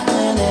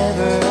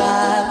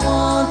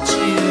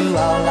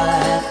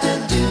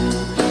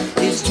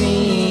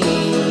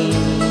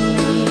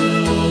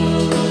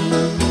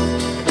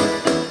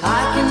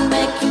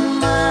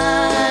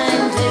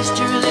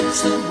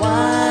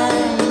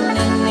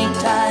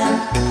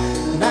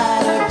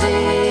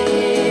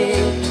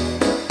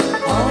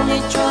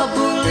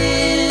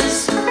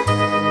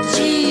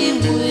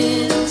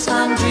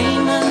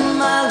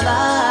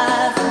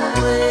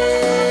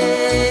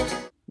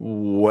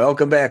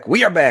welcome back.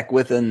 We are back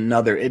with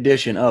another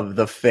edition of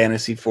the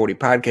Fantasy 40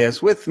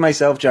 podcast with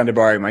myself, John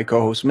DeBari, my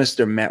co-host,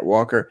 Mr. Matt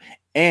Walker,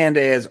 and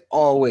as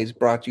always,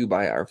 brought to you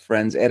by our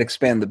friends at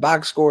Expand the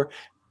Box Score.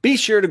 Be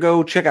sure to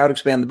go check out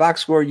Expand the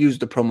Box Score. Use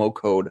the promo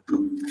code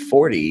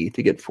 40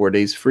 to get 4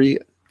 days free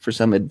for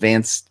some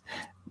advanced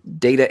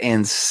data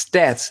and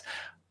stats.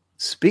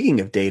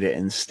 Speaking of data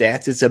and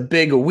stats, it's a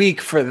big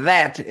week for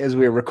that as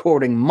we're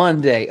recording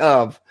Monday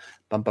of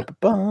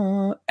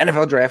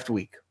NFL Draft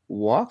Week.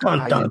 Walk, how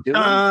you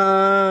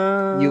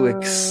doing? You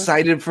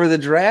excited for the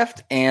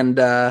draft? And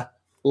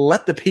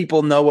let the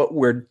people know what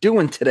we're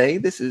doing today.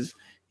 This is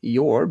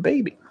your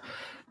baby.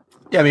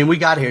 Yeah, I mean, we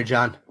got here,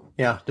 John.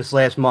 Yeah, this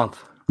last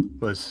month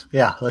was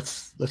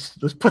let's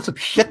put some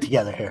shit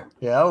together here.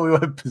 Yeah, we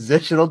went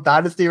positional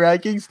dynasty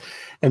rankings,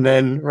 and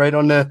then right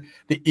on the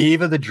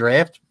eve of the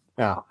draft,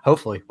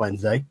 hopefully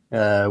Wednesday,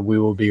 we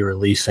will be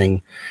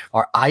releasing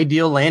our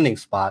ideal landing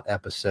spot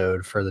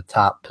episode for the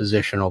top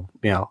positional,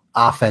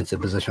 offensive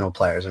positional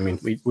players. I mean,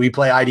 we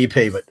play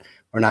IDP, but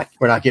we're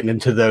not getting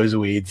into those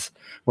weeds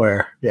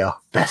where,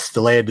 best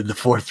to land in the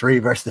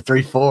 4-3 versus the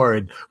 3-4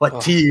 and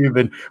what team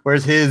and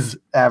where's his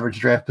average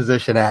draft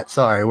position at.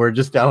 Sorry, we're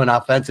just going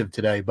offensive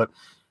today. But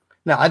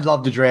no, I'd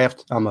love to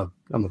draft. I'm a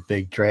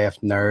big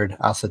draft nerd.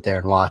 I'll sit there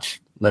and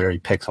watch literally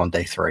picks on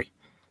day 3.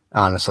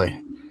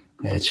 Honestly.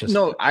 It's just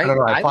I don't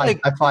know.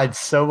 I find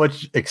so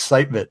much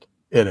excitement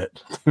in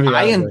it.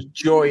 I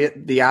enjoy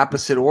it the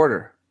opposite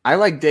order. I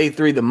like day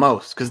 3 the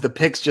most because the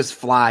picks just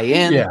fly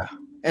in. Yeah.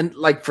 And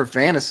like for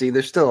fantasy,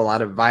 there's still a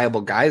lot of viable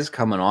guys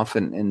coming off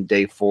in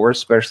day 4,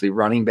 especially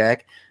running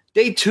back.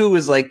 Day 2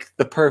 is like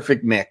the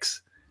perfect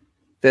mix.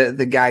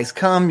 The guys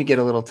come, you get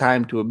a little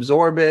time to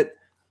absorb it.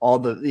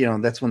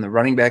 That's when the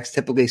running backs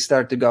typically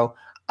start to go.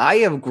 I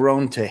have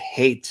grown to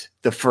hate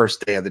the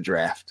first day of the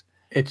draft.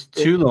 It's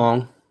too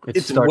long.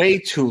 It's way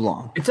too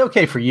long. It's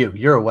okay for you.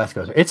 You're a West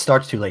Coaster. It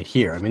starts too late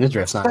here. I mean, the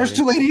draft's not. Starts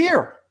too late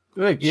here.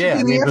 In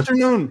the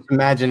afternoon.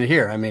 Imagine it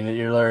here. I mean,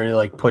 you're literally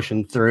like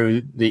pushing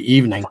through the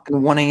evening.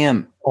 1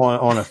 a.m.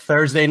 on a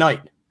Thursday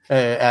night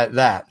at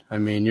that. I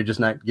mean, you're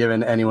just not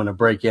giving anyone a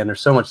break in. There's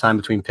so much time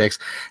between picks.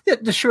 Yeah,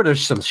 sure,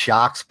 there's some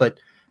shocks, but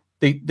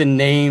the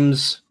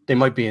names, they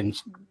might be in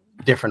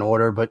different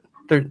order, but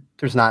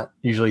there's not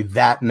usually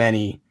that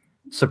many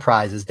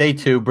surprises. Day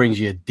 2 brings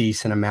you a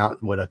decent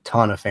amount with a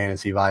ton of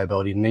fantasy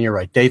viability. And then you're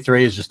right. Day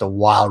 3 is just a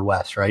wild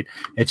west, right?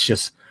 It's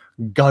just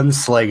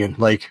gunslinging.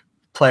 Like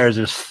players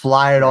are just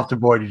flying off the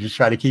board. You just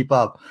try to keep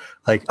up.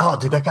 Like, oh,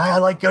 did that guy I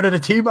like go to the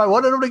team I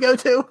wanted him to go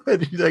to?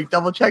 And you like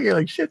double check. You're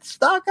like, shit,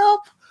 stock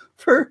up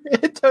for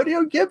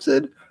Antonio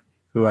Gibson,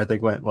 who I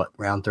think went,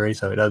 round 3.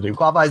 So he doesn't even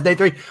qualify as day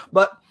 3.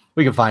 But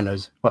we can find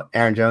those.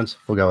 Aaron Jones?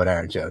 We'll go with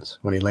Aaron Jones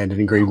when he landed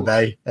in Green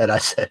Bay. And I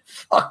said,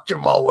 fuck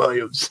Jamal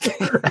Williams.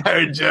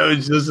 Aaron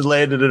Jones just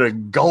landed in a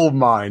gold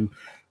mine.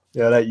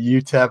 Yeah, that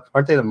UTEP.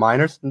 Aren't they the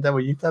miners? Isn't that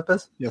what UTEP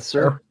is? Yes,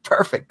 sir.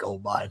 Perfect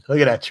gold mine. Look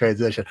at that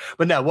transition.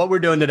 But no, what we're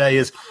doing today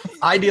is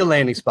ideal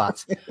landing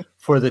spots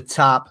for the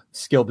top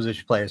skill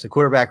position players, the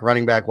quarterback,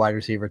 running back, wide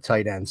receiver,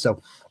 tight end.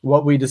 So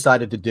what we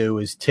decided to do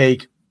is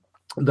take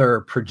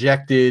their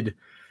projected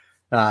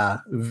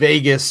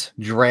Vegas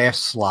draft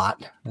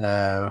slot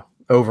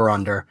over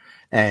under,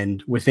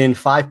 and within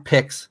 5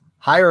 picks,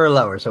 higher or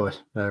lower, so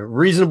a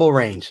reasonable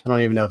range. I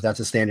don't even know if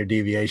that's a standard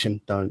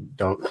deviation.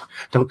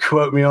 Don't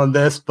quote me on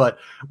this, but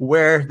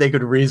where they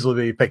could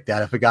reasonably be picked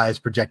at. If a guy is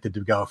projected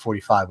to go at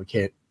 45, we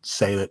can't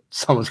say that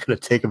someone's going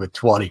to take him at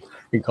 20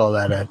 and call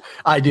that an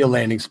ideal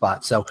landing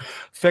spot. So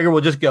figure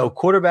we'll just go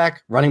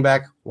quarterback, running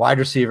back, wide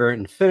receiver,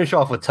 and finish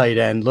off with tight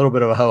end. A little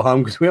bit of a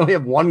ho-hum because we only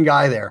have one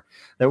guy there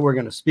that we're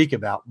going to speak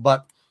about.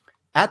 But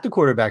at the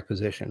quarterback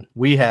position,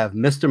 we have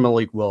Mr.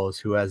 Malik Willis,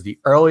 who has the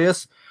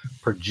earliest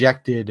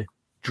projected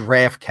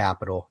draft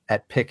capital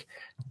at pick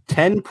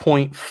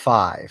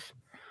 10.5.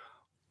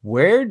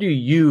 Where do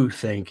you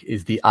think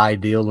is the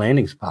ideal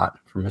landing spot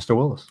for Mr.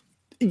 Willis?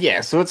 Yeah,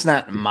 so it's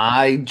not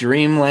my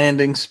dream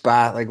landing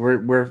spot. Like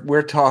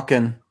we're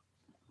talking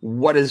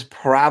what is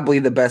probably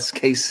the best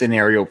case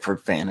scenario for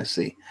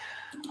fantasy.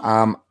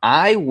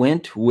 I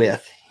went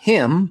with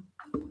him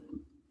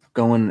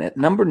going at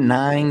number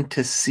 9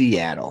 to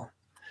Seattle.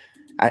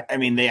 I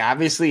mean, they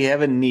obviously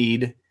have a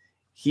need.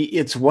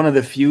 It's one of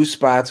the few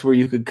spots where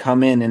you could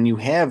come in and you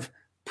have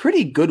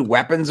pretty good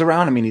weapons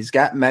around. I mean, he's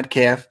got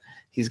Metcalf.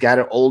 He's got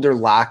an older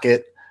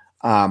Lockett.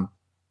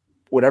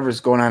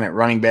 Whatever's going on at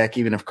running back,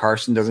 even if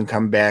Carson doesn't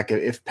come back,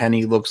 if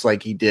Penny looks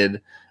like he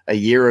did a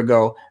year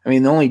ago. I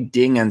mean, the only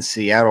ding on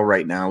Seattle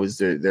right now is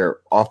their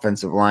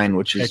offensive line,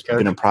 which has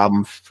been a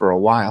problem for a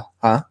while.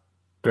 Huh?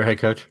 Their head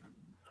coach?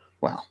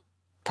 Well,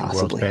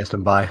 possibly. Passed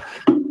him by.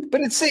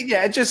 But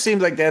it just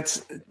seems like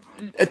that's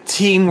a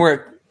team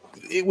where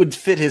it would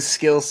fit his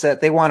skill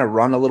set. They want to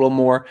run a little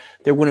more.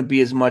 There wouldn't be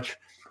as much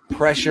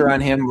pressure on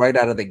him right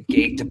out of the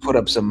gate to put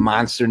up some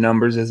monster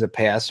numbers as a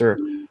passer,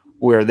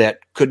 where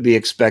that could be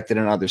expected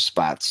in other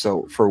spots.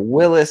 So for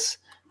Willis,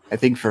 I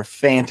think for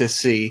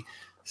fantasy,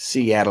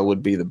 Seattle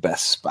would be the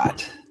best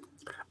spot.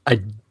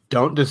 I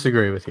don't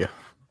disagree with you.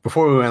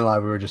 before we went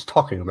live, we were just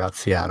talking about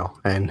Seattle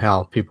and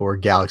how people were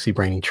galaxy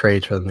braining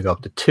trades for them to go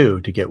up to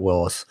 2 to get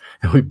Willis.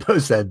 And we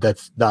both said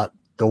that's not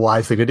the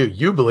wise thing to do.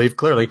 You believe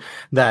clearly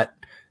that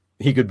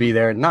he could be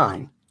there at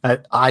 9.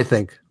 I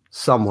think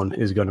someone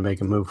is going to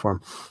make a move for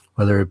him,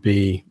 whether it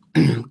be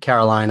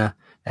Carolina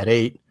at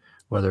 8,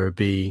 whether it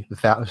be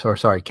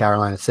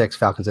Carolina at 6,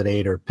 Falcons at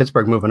 8, or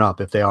Pittsburgh moving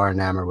up if they are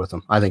enamored with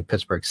him. I think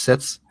Pittsburgh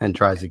sits and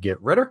tries to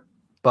get Ritter.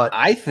 But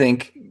I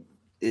think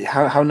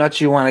how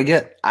nuts you want to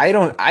get. I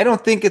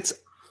don't think it's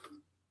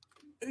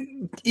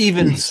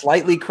even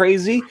slightly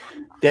crazy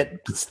that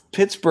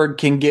Pittsburgh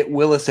can get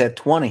Willis at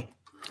 20.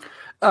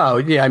 Oh,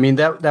 yeah. I mean,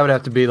 that would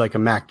have to be like a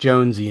Mac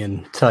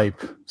Jonesian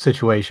type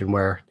situation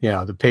where,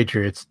 the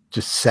Patriots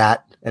just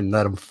sat and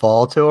let him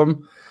fall to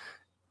him.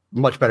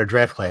 Much better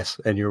draft class,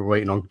 and you're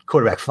waiting on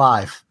quarterback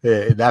 5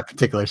 in that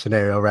particular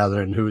scenario rather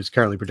than who is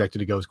currently projected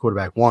to go as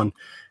quarterback 1.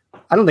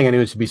 I don't think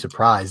anyone should be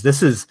surprised.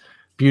 This is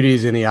beauty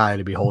is in the eye of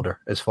the beholder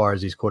as far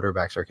as these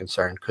quarterbacks are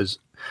concerned, because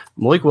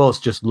Malik Willis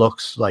just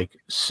looks like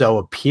so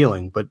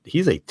appealing, but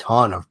he's a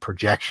ton of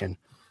projection.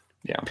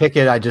 Yeah.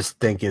 Pickett, I just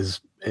think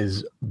is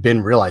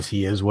been realized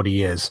he is what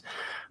he is.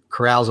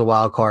 Corral's a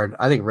wild card.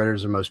 I think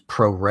Ritter's the most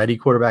pro-ready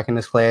quarterback in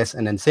this class,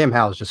 and then Sam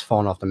Howell's just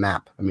fallen off the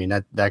map. I mean,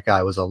 that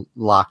guy was a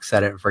lock,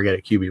 set it and forget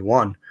it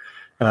QB1,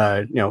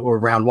 or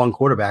round 1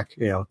 quarterback,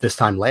 this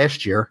time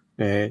last year,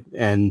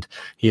 and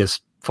he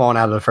has fallen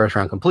out of the first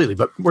round completely.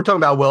 But we're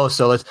talking about Willis,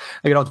 so let's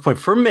get off the point.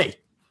 For me,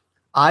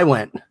 I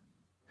went,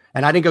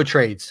 and I didn't go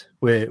trades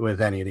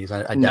with any of these.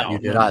 I doubt you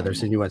did either.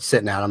 Since you went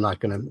sitting out, I'm not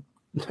going to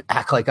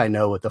act like I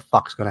know what the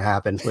fuck's going to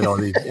happen with all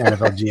these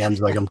NFL GMs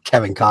like I'm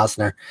Kevin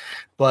Costner.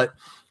 But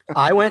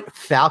I went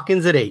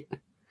Falcons at 8,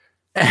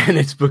 and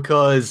it's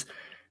because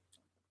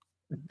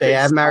they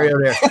have Mario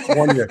there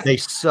 1 year. They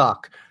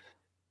suck.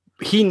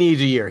 He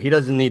needs a year. He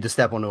doesn't need to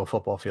step onto a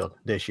football field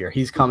this year.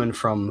 He's coming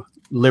from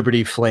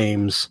Liberty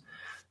Flames,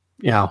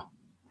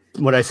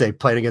 what I say,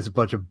 playing against a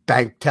bunch of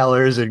bank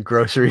tellers and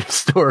grocery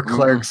store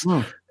clerks.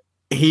 Mm-hmm.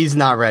 He's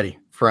not ready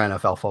for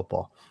NFL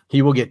football.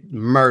 He will get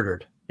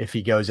murdered if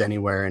he goes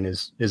anywhere and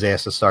is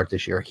asked to start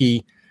this year.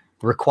 He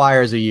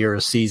requires a year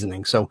of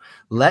seasoning. So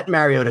let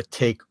Mariota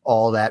take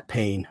all that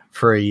pain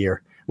for a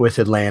year with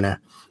Atlanta.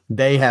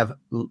 They have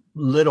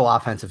little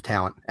offensive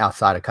talent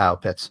outside of Kyle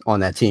Pitts on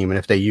that team. And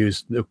if they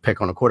use the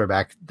pick on a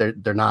quarterback,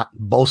 they're not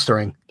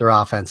bolstering their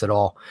offense at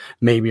all.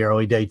 Maybe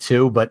early day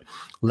 2, but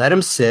let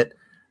him sit.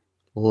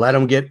 Let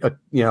them get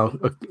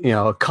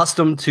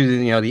accustomed to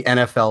the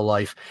NFL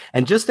life,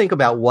 and just think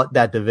about what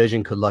that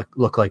division could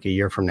look like a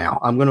year from now.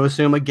 I'm going to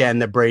assume again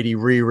that Brady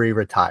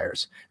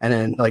retires, and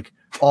then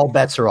all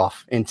bets are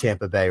off in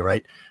Tampa Bay,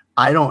 right?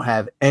 I don't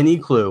have any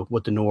clue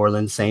what the New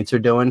Orleans Saints are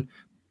doing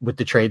with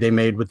the trade they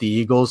made with the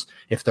Eagles.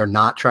 If they're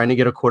not trying to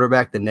get a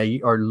quarterback, then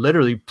they are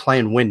literally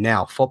playing win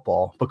now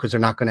football, because they're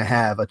not going to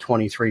have a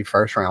 23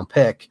 first round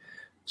pick.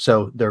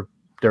 So they're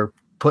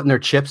putting their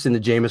chips in the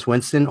Jameis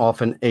Winston off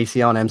an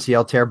ACL and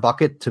MCL tear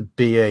bucket to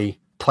be a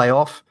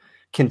playoff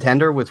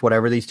contender with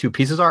whatever these two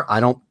pieces are. I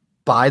don't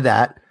buy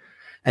that.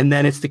 And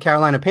then it's the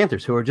Carolina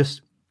Panthers, who are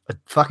just a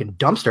fucking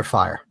dumpster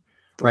fire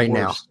right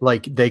now.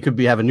 They could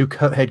have a new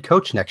head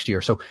coach next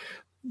year. So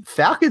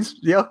Falcons,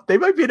 they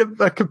might be in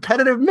a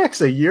competitive mix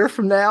a year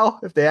from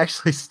now if they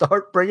actually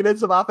start bringing in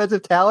some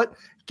offensive talent.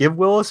 Give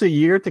Willis a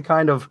year to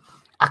kind of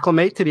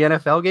acclimate to the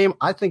NFL game.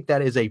 I think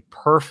that is a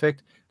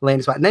perfect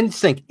landing spot. And then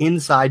think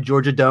inside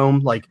Georgia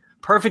Dome,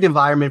 perfect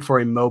environment for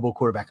a mobile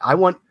quarterback. I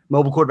want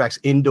mobile quarterbacks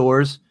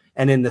indoors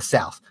and in the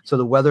South, so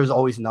the weather is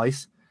always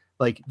nice.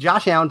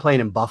 Josh Allen playing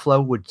in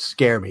Buffalo would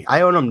scare me. I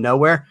own him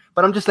nowhere,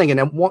 but I'm just thinking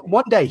that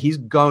one day he's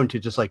going to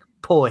just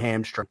pull a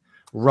hamstring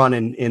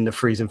running in the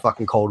freezing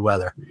fucking cold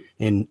weather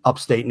in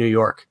upstate New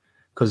York,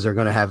 because they're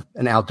going to have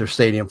an outdoor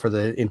stadium for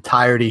the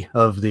entirety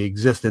of the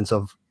existence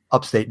of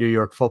upstate New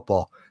York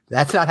football.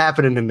 That's not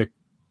happening in the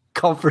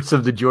comforts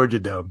of the Georgia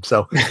Dome.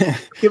 So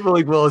give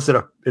Malik Willis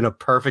in a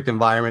perfect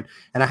environment.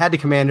 And I had the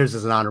Commanders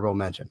as an honorable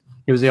mention.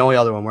 He was the only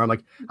other one where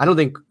I'm I don't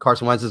think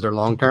Carson Wentz is their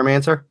long-term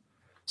answer.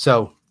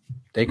 So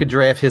they could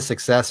draft his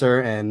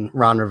successor, and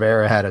Ron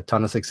Rivera had a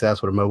ton of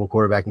success with a mobile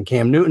quarterback in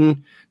Cam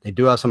Newton. They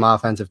do have some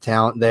offensive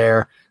talent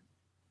there,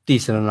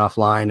 decent enough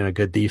line and a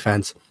good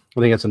defense.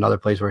 I think it's another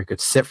place where he could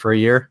sit for a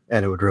year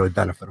and it would really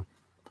benefit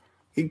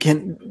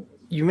him.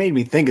 You made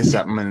me think of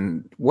something.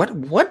 And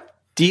what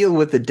deal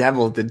with the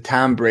devil did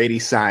Tom Brady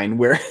sign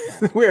where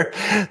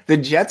the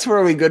Jets were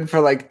only good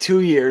for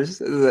 2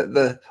 years,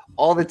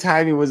 all the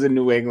time he was in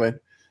New England?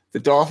 The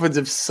Dolphins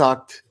have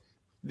sucked.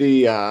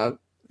 I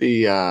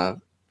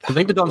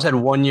think the Dolphins had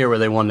 1 year where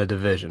they won the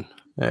division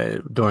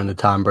during the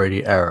Tom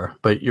Brady era,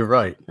 but you're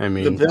right. I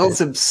mean, the Bills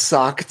have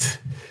sucked.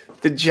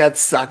 The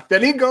Jets sucked.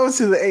 Then he goes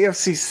to the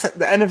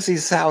NFC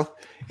South,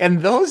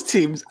 and those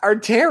teams are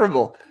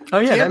terrible. Oh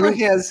yeah, Tampa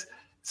has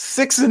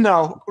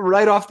 6-0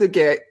 right out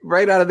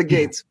of the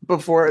gates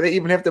before they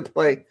even have to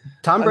play.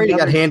 Tom Brady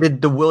got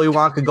handed the Willy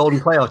Wonka golden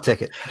playoff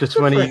ticket just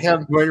when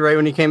right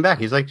when he came back.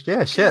 He's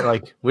yeah,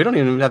 shit. We don't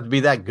even have to be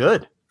that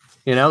good.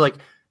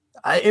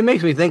 It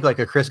makes me think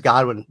a Chris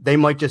Godwin. They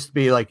might just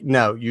be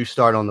no, you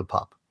start on the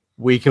pup.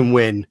 we can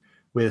win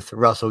with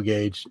Russell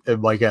Gage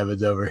and Mike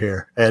Evans over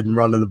here and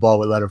running the ball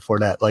with Leonard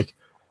Fournette. Like,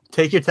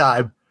 take your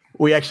time.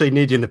 We actually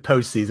need you in the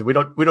postseason. We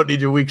don't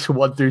need you weeks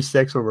 1 through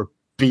 6 where we're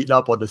beating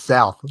up on the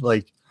South.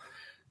 Like,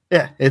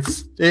 yeah,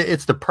 it's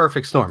the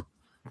perfect storm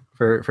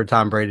for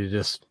Tom Brady to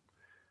just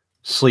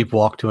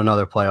sleepwalk to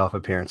another playoff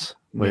appearance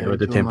with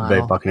the Tampa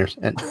Bay Buccaneers.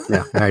 And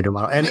yeah, married to a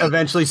model. And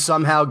eventually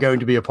somehow going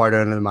to be a part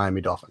of the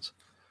Miami Dolphins.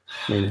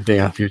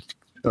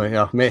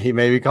 I mean, he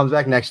maybe comes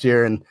back next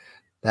year and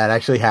that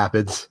actually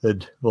happens,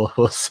 and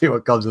we'll see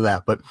what comes of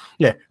that. But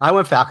yeah, I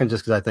went Falcons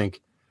just because I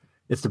think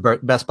it's the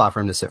best spot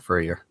for him to sit for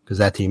a year because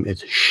that team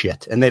is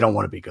shit and they don't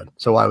want to be good.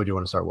 So why would you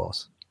want to start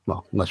Willis?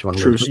 Well, unless you want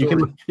to lose. You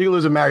can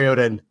lose a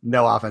Mariota and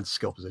no offensive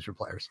skill position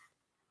players.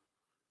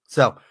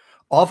 So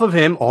off of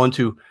him on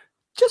to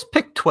just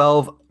pick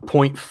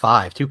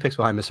 12.5, 2 picks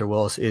behind Mr.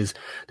 Willis, is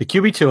the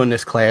QB2 in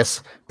this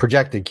class,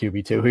 projected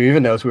QB2, who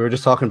even knows we were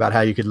just talking about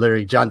how you could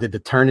literally, John did the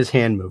turn his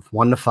hand move,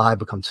 1 to 5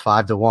 becomes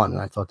 5 to 1.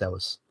 And I thought that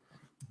was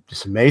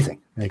just amazing.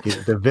 Like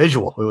the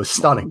visual, it was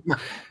stunning.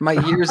 My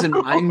years in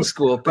mime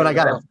school. But I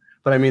got it.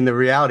 But I mean, the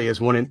reality is,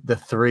 wouldn't the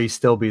 3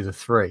 still be the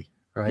 3,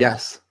 right?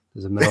 Yes.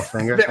 There's a middle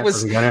finger. that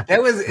was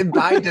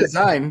by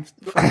design.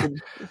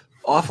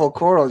 Awful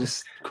Coral,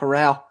 just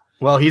corral.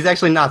 Well, he's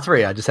actually not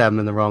 3. I just have him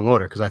in the wrong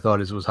order because I thought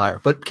his was higher.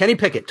 But Kenny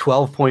Pickett,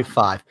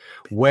 12.5.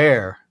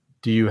 Where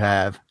do you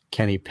have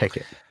Kenny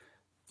Pickett?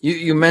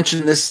 You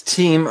mentioned this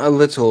team a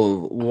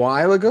little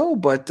while ago,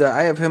 but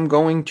I have him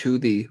going to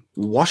the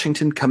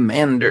Washington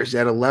Commanders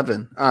at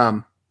 11.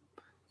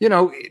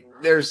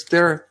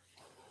 There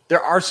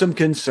are some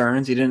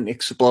concerns. He didn't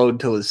explode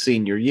till his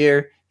senior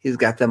year. He's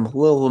got them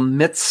little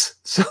mitts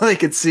so they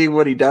could see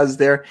what he does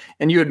there.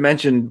 And you had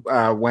mentioned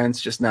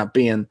Wentz just not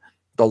being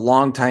the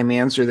long-time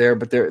answer there,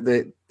 but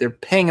they're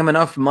paying him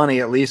enough money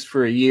at least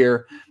for a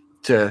year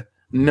to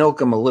milk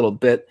him a little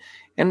bit.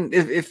 And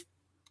if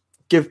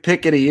give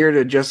Pickett a year to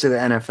adjust to the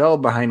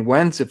NFL behind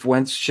Wentz, if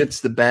Wentz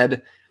shits the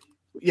bed,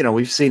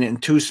 we've seen it in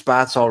 2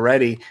 spots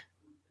already,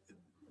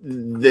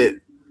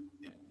 that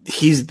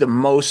he's the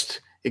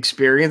most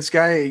experienced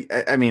guy.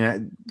 I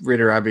mean,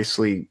 Ritter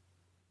obviously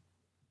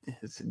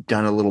has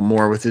done a little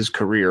more with his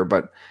career,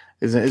 but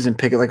isn't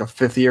Pickett like a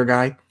 5th-year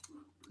guy?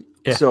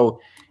 Yeah. So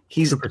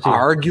he's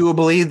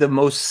arguably the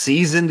most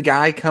seasoned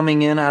guy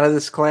coming in out of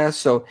this class.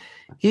 So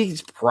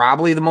he's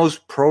probably the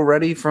most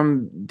pro-ready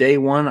from day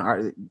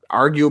one,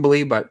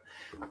 arguably, but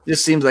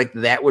this seems like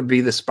that would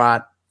be the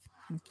spot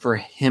for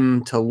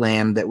him to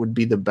land that would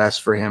be the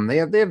best for him. They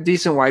have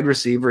decent wide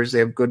receivers. They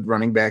have good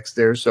running backs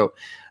there. So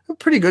a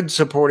pretty good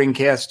supporting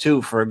cast,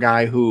 too, for a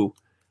guy who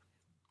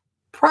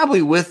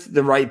probably with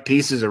the right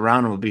pieces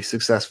around him will be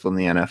successful in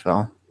the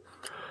NFL.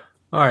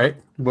 All right.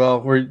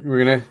 Well, we're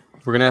gonna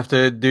have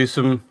to do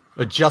some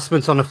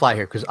adjustments on the fly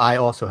here because I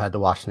also had the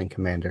Washington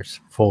Commanders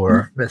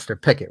for Mr.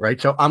 Pickett, right?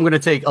 So I'm going to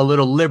take a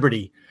little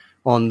liberty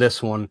on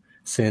this one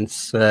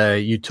since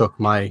you took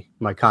my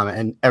comment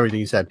and everything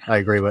you said. I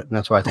agree with, and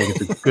that's why I think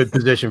it's a good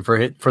position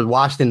for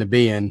Washington to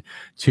be in,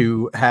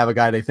 to have a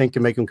guy they think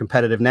can make them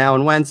competitive now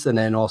in Wentz, and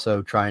then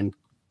also try and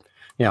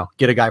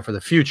get a guy for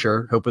the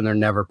future, hoping they're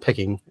never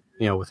picking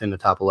within the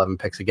top 11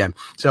 picks again.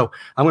 So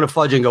I'm going to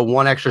fudge and go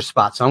 1 extra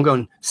spot. So I'm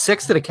going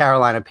 6 to the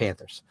Carolina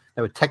Panthers.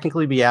 That would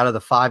technically be out of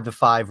the 5 to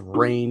 5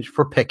 range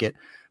for Pickett.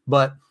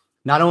 But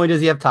not only does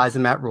he have ties to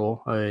Matt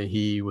Rule,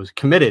 he was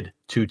committed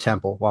to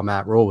Temple while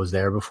Matt Rule was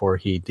there before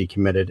he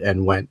decommitted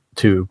and went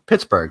to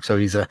Pittsburgh. So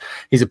he's a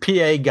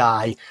PA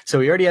guy.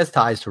 So he already has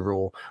ties to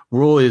Rule.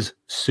 Rule is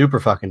super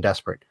fucking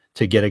desperate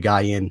to get a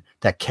guy in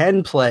that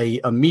can play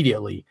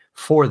immediately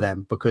for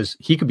them because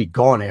he could be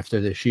gone after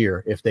this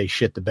year if they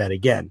shit the bed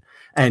again.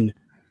 And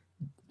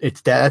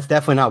that's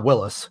definitely not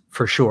Willis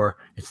for sure.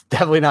 It's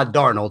definitely not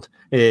Darnold.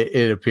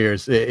 It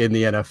appears in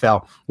the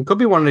NFL. It could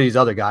be one of these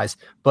other guys,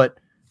 but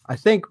I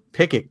think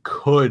Pickett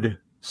could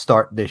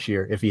start this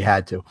year if he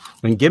had to.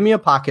 And give me a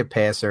pocket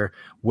passer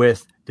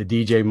with the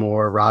DJ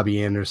Moore,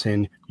 Robbie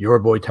Anderson, your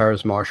boy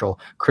Terrace Marshall,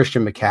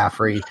 Christian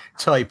McCaffrey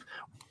type,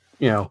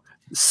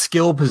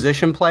 skill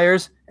position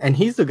players. And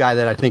he's the guy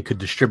that I think could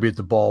distribute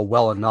the ball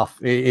well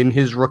enough in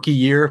his rookie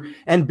year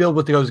and build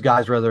with those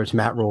guys, whether it's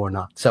Matt Rule or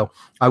not. So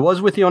I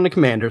was with you on the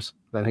Commanders.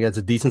 I think that's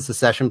a decent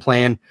succession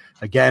plan.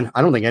 Again,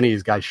 I don't think any of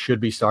these guys should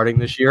be starting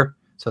this year.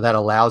 So that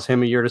allows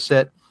him a year to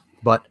sit.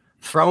 But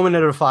throw him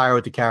into the fire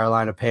with the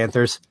Carolina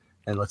Panthers,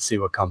 and let's see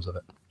what comes of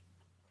it.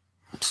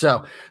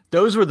 So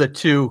those were the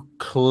 2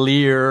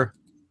 clear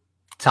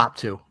top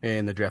 2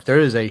 in the draft. There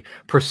is a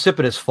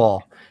precipitous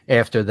fall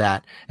after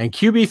that. And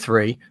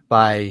QB3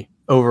 by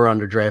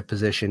over-under draft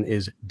position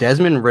is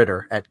Desmond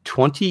Ridder at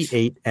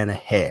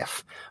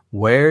 28.5.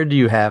 Where do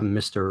you have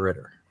Mr.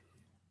 Ridder?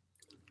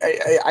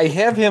 I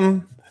have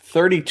him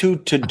 32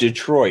 to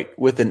Detroit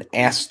with an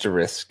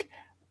asterisk.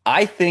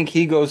 I think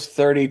he goes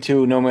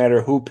 32 no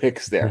matter who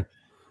picks there.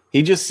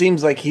 He just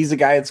seems like he's a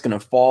guy that's going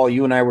to fall.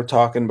 You and I were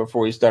talking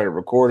before we started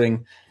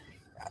recording.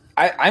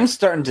 I'm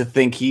starting to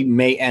think he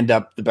may end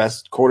up the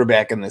best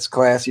quarterback in this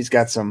class. He's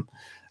got some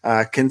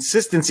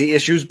consistency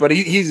issues, but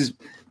he's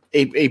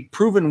a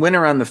proven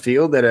winner on the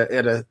field at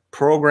a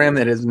program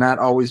that has not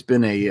always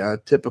been a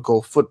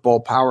typical football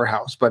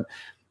powerhouse. But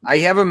I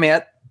have him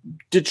at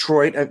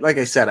Detroit. Like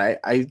I said,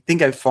 I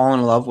think I've fallen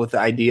in love with the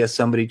idea of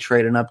somebody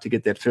trading up to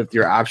get that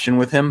 5th-year option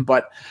with him.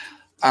 But,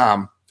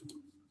 Goff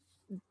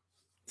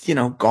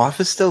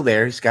is still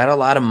there. He's got a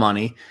lot of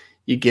money.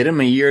 You get him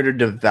a year to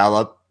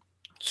develop.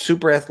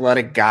 Super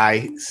athletic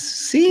guy.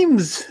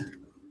 Seems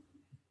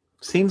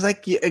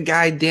like a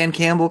guy Dan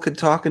Campbell could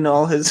talk into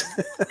all his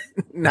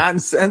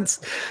nonsense.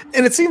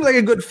 And it seems like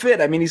a good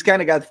fit. I mean, he's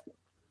kind of got,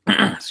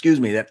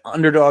 that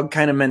underdog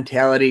kind of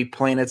mentality,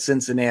 playing at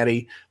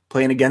Cincinnati,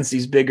 playing against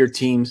these bigger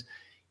teams.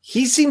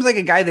 He seems like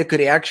a guy that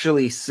could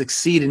actually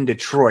succeed in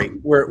Detroit,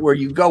 where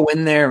you go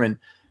in there and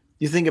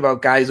you think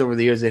about guys over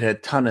the years that had a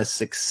ton of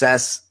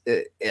success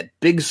at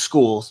big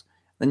schools.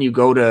 Then you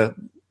go to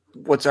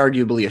what's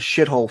arguably a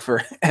shithole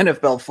for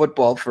NFL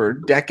football for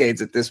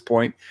decades at this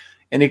point.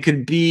 And it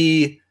could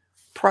be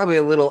probably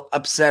a little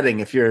upsetting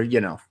if you're,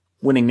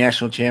 winning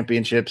national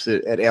championships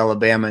at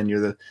Alabama and you're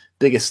the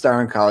biggest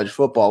star in college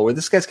football, where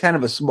this guy's kind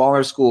of a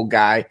smaller school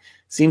guy.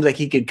 Seems like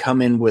he could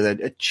come in with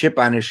a chip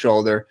on his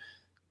shoulder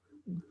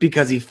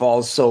because he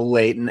falls so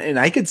late. And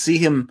I could see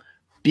him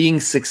being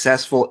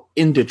successful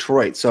in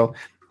Detroit. So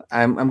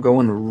I'm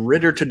going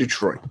Ritter to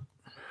Detroit.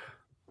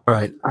 All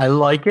right. I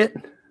like it.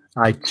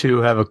 I,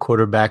 too, have a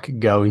quarterback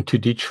going to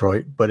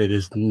Detroit, but it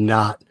is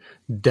not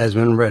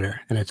Desmond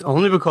Ritter. And it's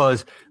only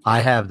because I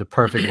have the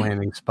perfect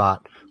landing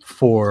spot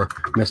for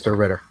Mr.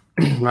 Ritter.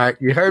 All right.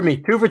 You heard me.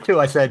 2 for 2.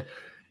 I said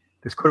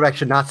this quarterback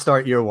should not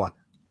start year 1.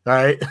 All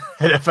right.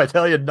 And if I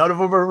tell you none of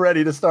them are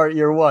ready to start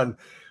year 1,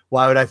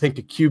 why would I think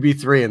the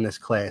QB3 in this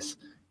class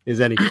is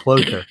any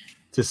closer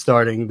to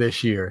starting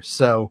this year?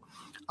 So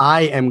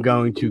I am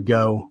going to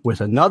go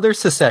with another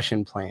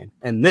succession plan.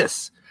 And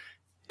this,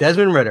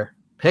 Desmond Ritter,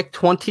 pick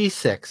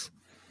 26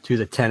 to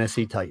the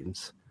Tennessee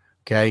Titans.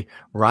 Okay.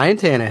 Ryan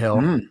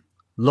Tannehill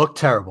looked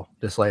terrible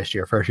this last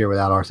year, first year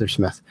without Arthur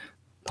Smith.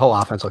 The whole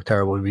offense looked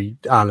terrible, to be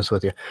honest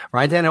with you.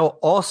 Ryan Tannehill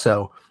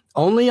also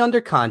only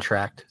under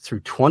contract through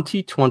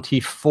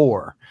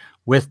 2024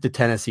 with the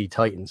Tennessee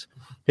Titans.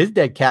 His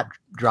dead cap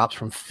drops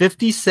from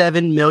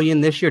 $57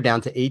 million this year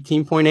down to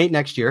 $18.8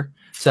 next year.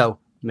 So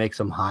makes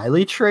him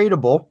highly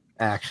tradable,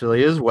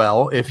 actually, as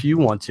well, if you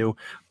want to.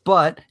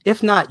 But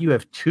if not, you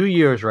have 2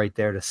 years right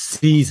there to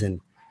season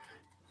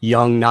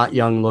young, not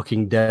young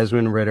looking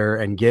Desmond Ritter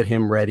and get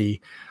him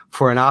ready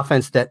for an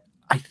offense that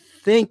I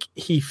think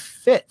he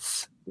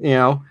fits,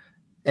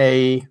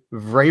 a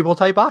Vrabel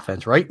type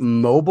offense, right?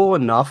 Mobile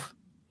enough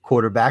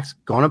quarterbacks,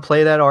 going to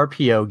play that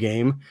RPO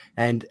game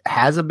and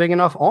has a big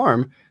enough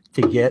arm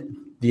to get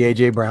the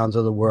A.J. Browns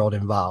of the world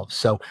involved.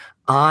 So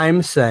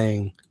I'm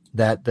saying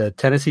that the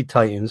Tennessee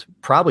Titans,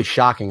 probably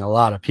shocking a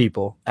lot of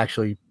people,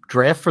 actually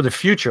draft for the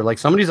future like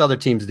some of these other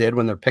teams did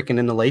when they're picking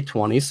in the late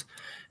 20s,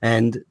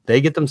 and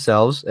they get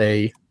themselves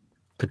a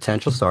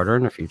potential starter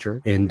in the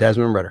future in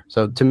Desmond Ritter.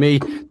 So to me,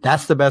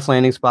 that's the best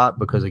landing spot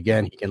because,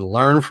 again, he can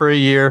learn for a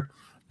year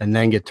and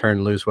then get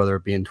turned loose, whether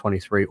it be in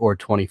 23 or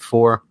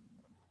 24.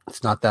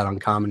 It's not that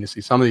uncommon to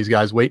see some of these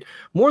guys wait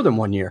more than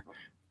 1 year.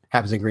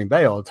 Happens in Green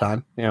Bay all the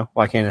time.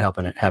 Why can't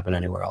it happen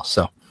anywhere else?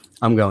 So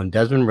I'm going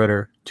Desmond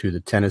Ritter to the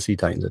Tennessee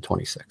Titans at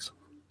 26.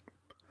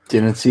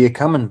 Didn't see it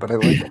coming, but I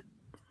like it.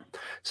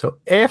 So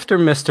after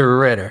Mr.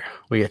 Ritter,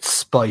 we get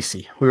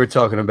spicy. We were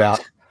talking about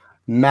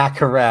Matt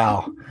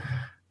Corral.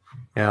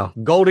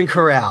 Golden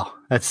Corral.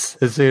 That's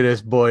who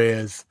this boy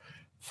is.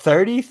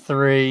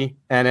 33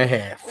 and a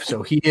half.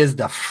 So he is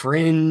the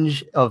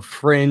fringe of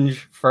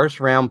fringe first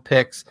round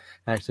picks,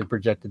 actually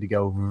projected to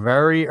go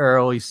very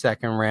early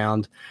second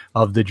round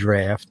of the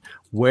draft.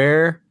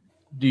 Where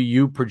do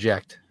you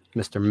project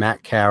Mr.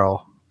 Matt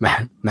Corral?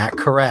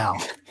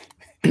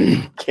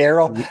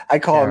 Carroll? I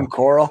call him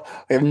Coral.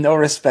 I have no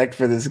respect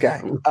for this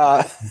guy.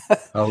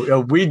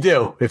 We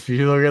do. If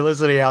you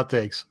listen to the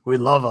outtakes, we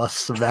love us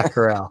some Matt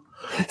Corral.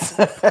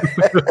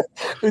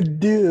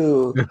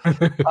 Do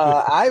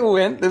I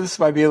went? This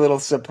might be a little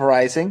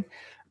surprising.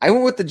 I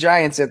went with the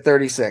Giants at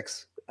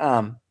 36.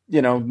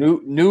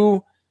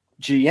 New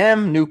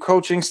GM, new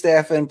coaching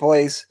staff in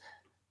place.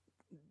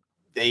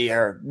 They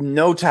are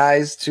no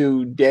ties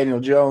to Daniel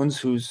Jones,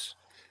 who's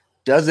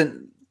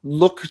doesn't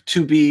look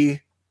to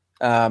be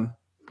a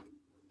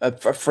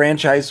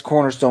franchise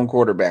cornerstone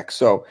quarterback.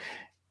 So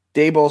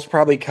Daboll's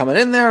probably coming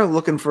in there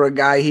looking for a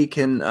guy he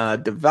can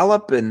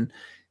develop and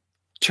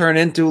turn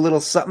into a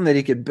little something that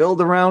he could build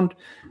around.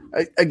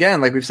 Again,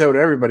 like we've said with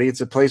everybody,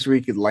 it's a place where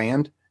he could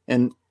land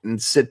and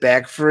sit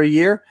back for a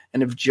year.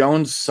 And if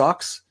Jones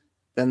sucks,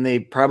 then they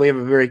probably have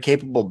a very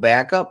capable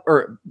backup.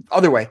 Or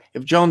other way,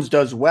 if Jones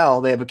does well,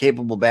 they have a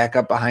capable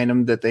backup behind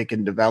him that they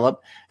can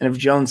develop. And if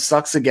Jones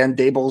sucks again,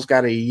 Daboll's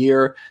got a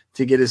year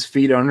to get his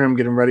feet under him,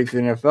 get him ready for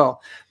the NFL.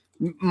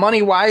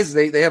 Money-wise,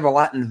 they have a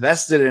lot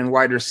invested in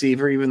wide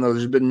receiver, even though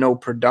there's been no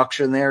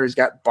production there. He's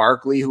got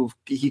Barkley, who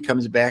he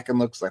comes back and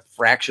looks like a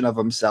fraction of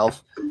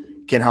himself,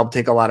 can help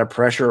take a lot of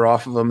pressure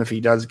off of him if he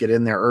does get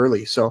in there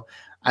early. So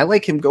I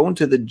like him going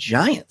to the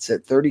Giants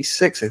at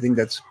 36. I think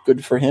that's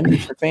good for him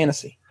and for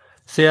fantasy.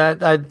 See,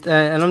 and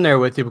I'm there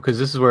with you because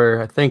this is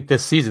where I think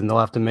this season they'll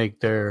have to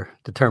make their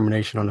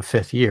determination on the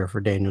 5th year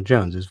for Daniel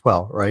Jones as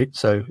well, right?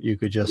 So you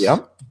could just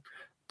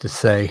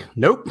say,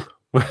 nope,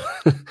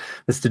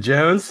 Mr.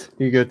 Jones,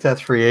 you go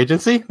test free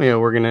agency.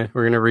 We're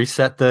gonna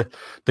reset the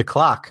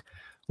clock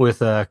with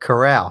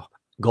Corral,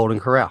 Golden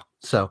Corral.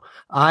 So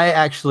I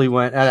actually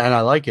went, and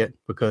I like it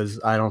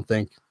because I don't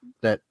think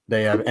that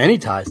they have any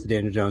ties to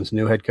Daniel Jones,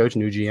 new head coach,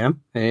 new GM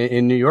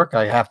in New York.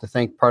 I have to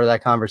think part of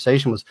that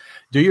conversation was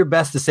do your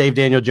best to save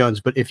Daniel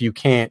Jones, but if you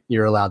can't,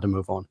 you're allowed to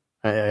move on.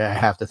 I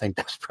have to think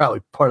that's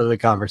probably part of the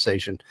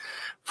conversation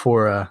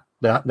for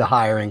the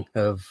hiring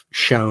of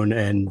Schoen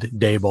and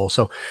Daboll.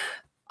 So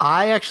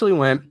I actually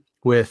went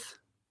with,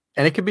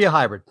 and it could be a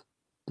hybrid,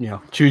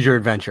 choose your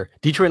adventure.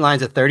 Detroit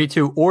Lions at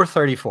 32 or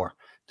 34.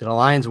 Do the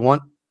Lions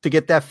want to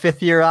get that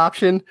 5th year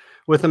option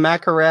with a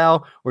Matt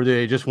Corral, or do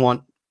they just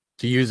want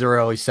to use their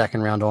early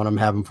 2nd round on him,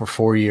 have him for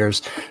 4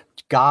 years?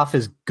 Goff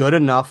is good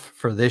enough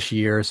for this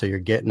year, so you're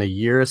getting a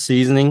year of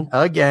seasoning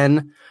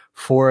again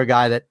for a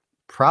guy that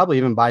probably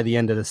even by the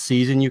end of the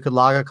season you could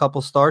log a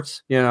couple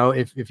starts,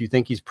 if you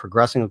think he's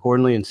progressing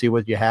accordingly and see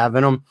what you have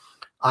in him.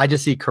 I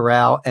just see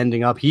Corral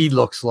ending up, he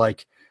looks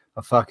like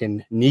a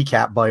fucking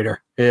kneecap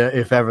biter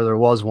if ever there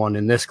was one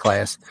in this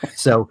class.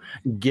 So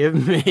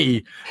give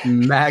me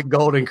Matt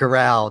Golden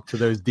Corral to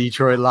those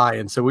Detroit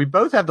Lions. So we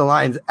both have the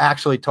Lions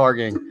actually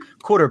targeting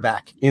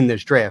quarterback in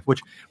this draft,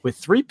 which with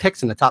 3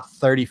 picks in the top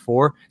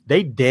 34,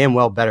 they damn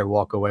well better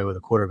walk away with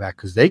a quarterback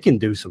because they can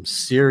do some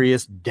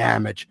serious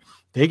damage.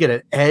 They get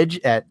an edge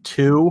at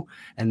 2,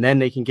 and then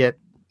they can get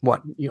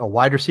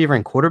wide receiver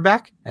and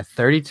quarterback at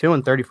 32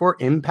 and 34,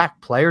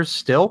 impact players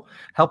still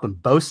helping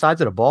both sides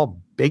of the ball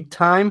big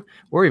time,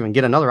 or even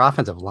get another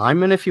offensive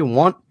lineman if you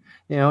want,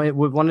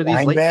 with one of these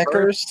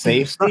linebackers,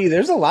 safety.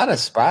 There's a lot of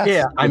spots.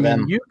 Yeah. I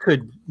mean, you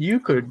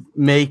could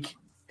make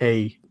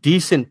a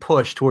decent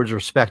push towards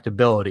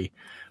respectability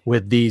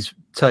with these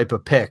type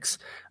of picks.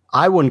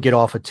 I wouldn't get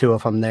off at 2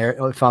 if I'm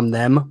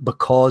them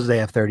because they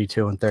have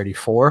 32 and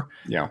 34.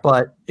 Yeah.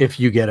 But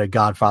if you get a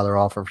Godfather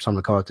offer for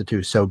someone to come up to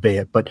 2, so be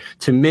it. But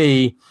to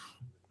me,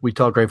 we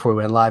talked right before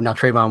we went live. Now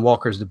Trayvon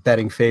Walker is the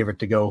betting favorite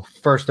to go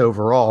 1st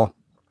overall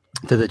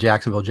to the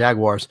Jacksonville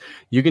Jaguars.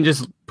 You can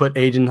just put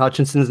Aiden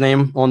Hutchinson's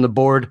name on the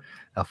board,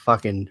 a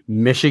fucking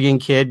Michigan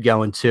kid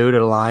going 2 to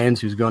the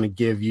Lions, who's going to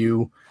give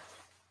you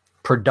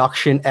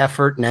production,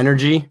 effort, and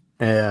energy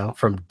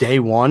from day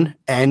one,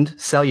 and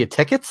sell you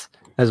tickets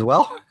as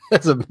well.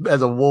 As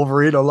a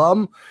Wolverine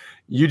alum,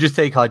 you just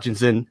take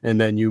Hutchinson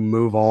and then you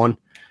move on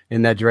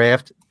in that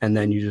draft, and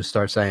then you just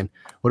start saying,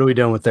 what are we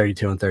doing with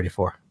 32 and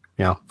 34?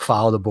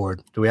 Follow the board.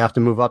 Do we have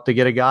to move up to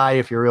get a guy?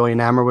 If you're really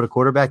enamored with a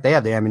quarterback, they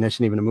have the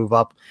ammunition even to move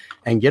up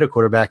and get a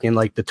quarterback in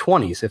like the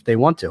 20s if they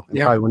want to. And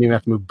probably wouldn't even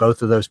have to move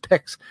both of those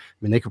picks. I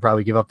mean, they could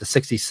probably give up to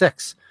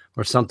 66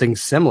 or something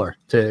similar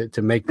to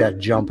make that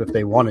jump if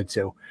they wanted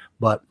to.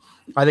 But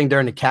I think they're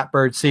in the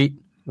catbird seat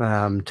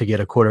to get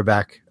a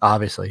quarterback,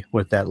 obviously,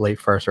 with that late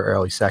 1st or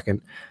early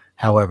 2nd,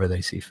 however they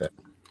see fit.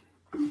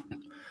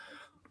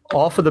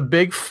 Off of the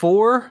big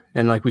 4,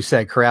 and like we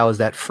said, Corral is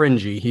that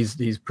fringy.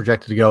 He's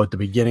projected to go at the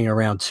beginning of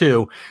round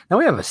 2. Now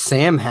we have a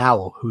Sam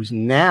Howell who's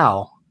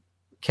now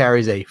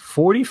carries a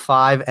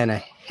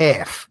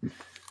 45.5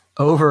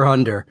 over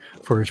under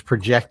for his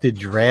projected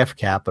draft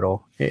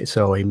capital.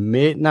 So a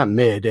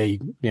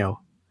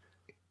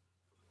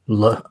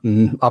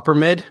upper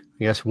mid, I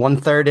guess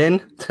 1/3 in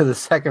to the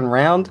 2nd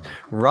round,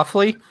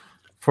 roughly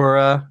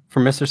for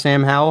Mr.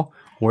 Sam Howell.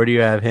 Where do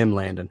you have him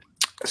landing?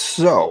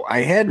 So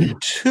I had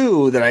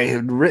 2 that I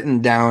had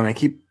written down. I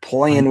keep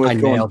playing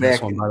with going nailed back.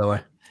 This one, by the way.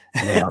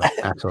 Nailed it.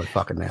 Absolutely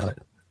fucking nailed it.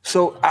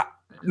 So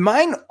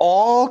mine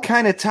all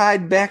kind of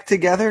tied back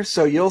together.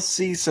 So you'll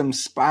see some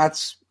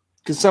spots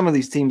because some of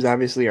these teams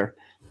obviously are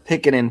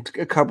picking in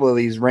a couple of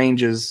these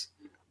ranges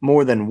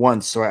more than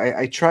once. So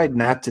I tried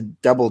not to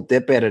double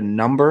dip at a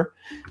number.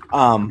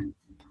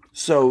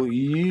 So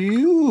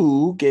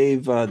you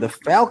gave the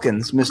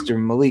Falcons Mr.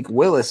 Malik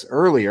Willis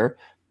earlier.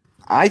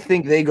 I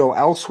think they go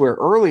elsewhere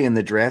early in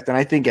the draft, and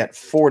I think at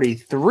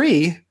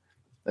 43,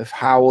 if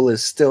Howell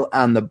is still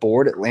on the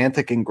board,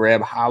 Atlanta can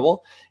grab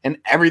Howell. And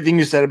everything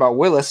you said about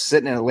Willis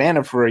sitting in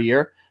Atlanta for a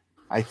year,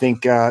 I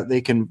think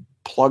they can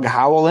plug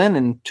Howell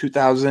in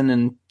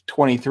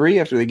 2023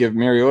 after they give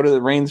Mariota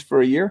the reins for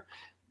a year.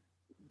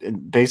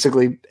 And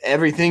basically,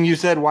 everything you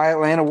said why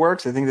Atlanta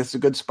works, I think that's a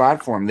good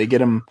spot for him. They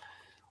get him.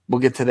 We'll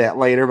get to that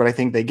later, but I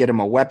think they get him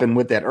a weapon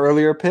with that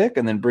earlier pick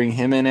and then bring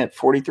him in at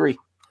 43.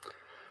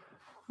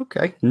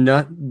 Okay.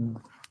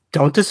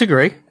 Don't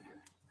disagree.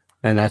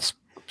 And that's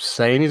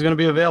saying he's going to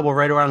be available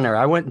right around there.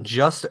 I went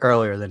just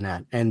earlier than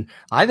that. And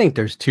I think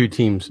there's 2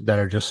 teams that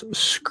are just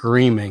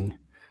screaming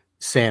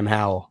Sam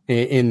Howell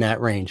in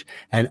that range.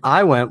 And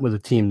I went with a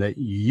team that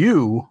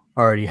you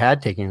already had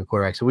taking a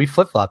quarterback. So we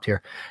flip-flopped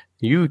here.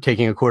 You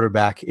taking a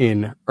quarterback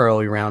in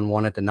early round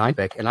 1 at the 9th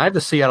pick. And I have the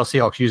Seattle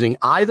Seahawks using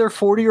either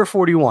 40 or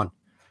 41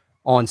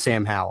 on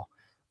Sam Howell.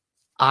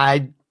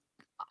 I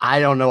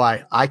don't know.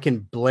 I can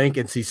blink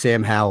and see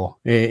Sam Howell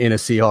in a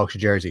Seahawks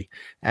jersey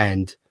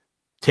and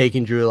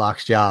taking Drew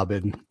Lock's job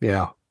and,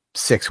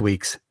 6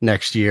 weeks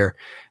next year.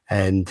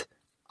 And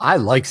I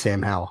like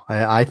Sam Howell.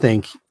 I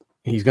think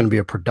he's going to be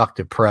a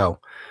productive pro,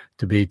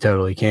 to be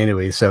totally candid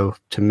with you. So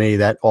to me,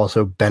 that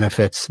also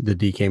benefits the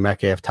DK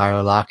Metcalf,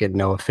 Tyler Lockett,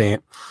 Noah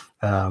Fant,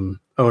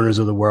 owners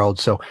of the world.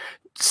 So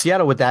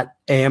Seattle with that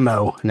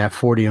ammo and that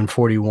 40 and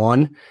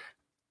 41,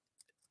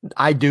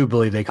 I do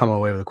believe they come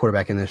away with a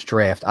quarterback in this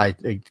draft. I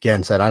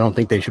again said I don't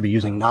think they should be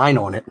using 9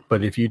 on it,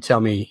 but if you tell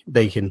me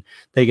they can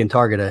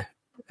target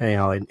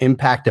an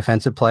impact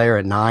defensive player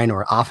at 9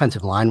 or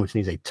offensive line, which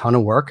needs a ton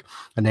of work,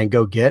 and then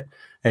go get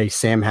a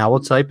Sam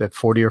Howell type at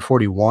 40 or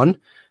 41,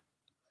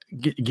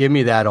 give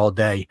me that all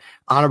day.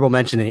 Honorable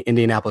mention the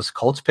Indianapolis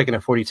Colts picking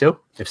at 42.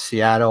 If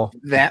Seattle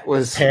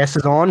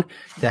passes on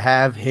to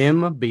have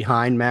him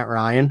behind Matt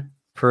Ryan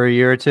for a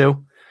year or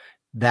two,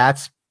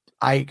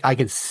 I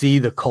can see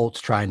the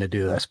Colts trying to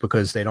do this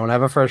because they don't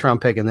have a first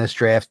round pick in this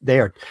draft.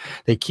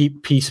 They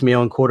keep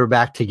piecemeal and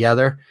quarterback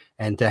together,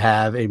 and to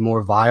have a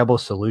more viable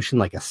solution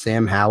like a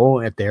Sam Howell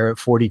if they're at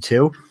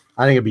 42,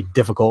 I think it'd be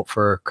difficult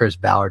for Chris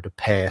Ballard to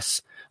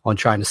pass on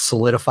trying to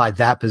solidify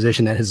that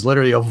position that has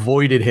literally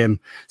avoided him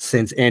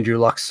since Andrew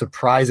Luck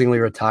surprisingly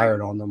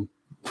retired on them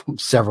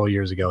several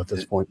years ago at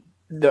this point.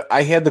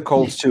 I had the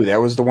Colts too. That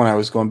was the one I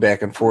was going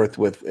back and forth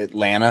with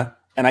Atlanta.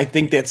 And I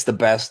think that's the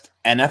best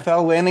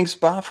NFL landing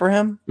spot for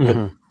him.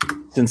 But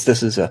since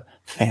this is a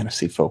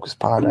fantasy focused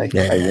pod, I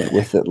went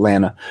with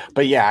Atlanta.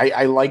 But yeah,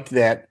 I liked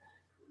that.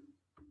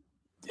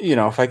 You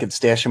know, if I could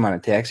stash him on a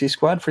taxi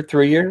squad for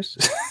 3 years,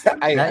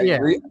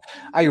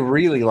 I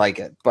really like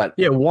it. But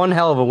yeah, one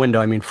hell of a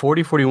window. I mean,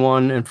 40,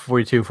 41, and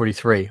 42,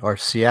 43 are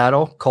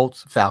Seattle,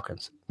 Colts,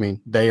 Falcons. I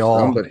mean, they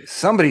all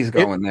somebody's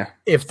going there.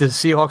 If the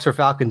Seahawks or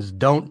Falcons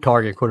don't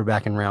target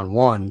quarterback in round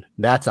 1,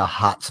 that's a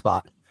hot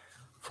spot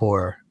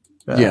for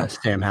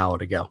Sam Howell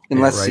to go.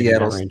 Unless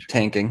Seattle's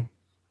tanking.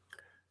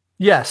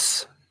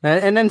 Yes.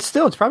 And then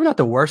still, it's probably not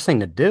the worst thing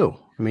to do.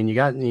 I mean, you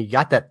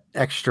got that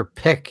extra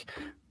pick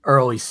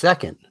early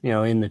second,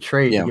 in the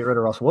trade to get rid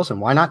of Russell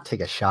Wilson. Why not take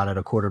a shot at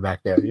a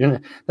quarterback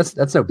there?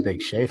 That's no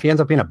big shit. If he ends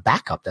up being a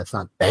backup, that's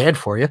not bad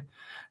for you.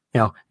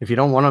 If you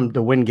don't want him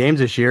to win games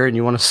this year and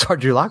you want to start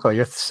Drew Lock,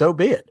 so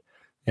be it.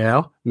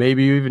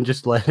 Maybe you even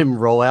just let him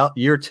roll out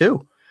year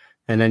 2.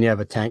 And then you have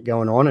a tank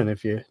going on, and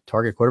if you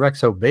target quarterback,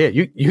 so be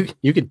it.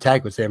 You can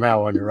tank with Sam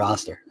Howell on your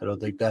roster. I don't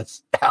think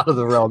that's out of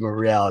the realm of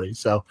reality.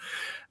 So,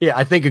 yeah,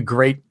 I think a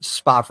great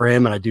spot for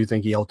him, and I do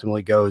think he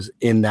ultimately goes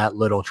in that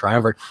little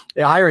triumvirate.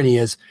 The irony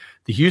is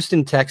the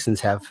Houston Texans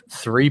have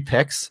 3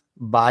 picks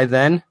by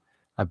then.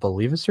 I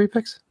believe it's 3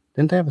 picks.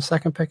 Didn't they have a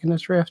second pick in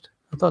this draft?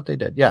 I thought they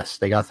did. Yes,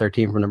 they got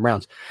 13 from the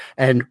Browns.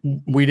 And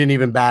we didn't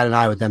even bat an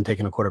eye with them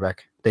taking a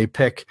quarterback. They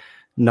pick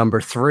number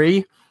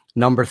 3,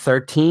 number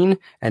 13,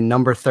 and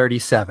number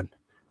 37.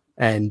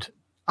 And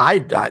I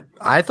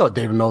thought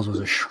David Mills was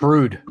a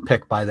shrewd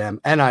pick by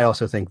them. And I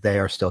also think they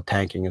are still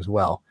tanking as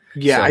well.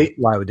 Yeah. So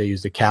why would they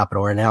use the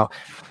capital right now?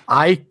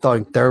 I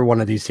think they're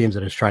one of these teams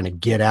that is trying to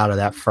get out of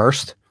that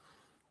first,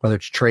 whether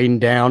it's trading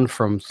down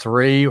from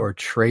 3 or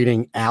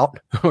trading out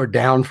or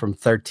down from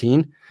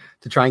 13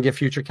 to try and get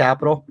future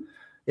capital.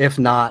 If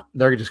not,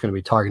 they're just going to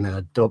be targeting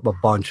a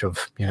bunch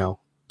of,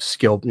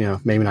 skill,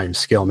 maybe not even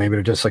skill. Maybe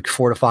they're just like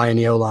fortifying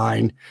the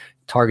O-line,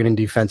 targeting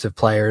defensive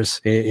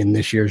players in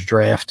this year's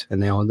draft.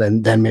 And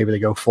then maybe they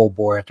go full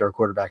bore after a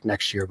quarterback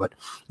next year. But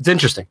it's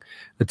interesting.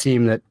 The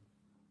team that,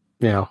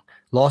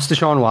 lost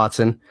Deshaun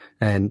Watson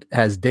and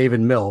has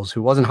David Mills,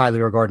 who wasn't highly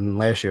regarded in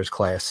last year's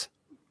class,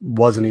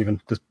 wasn't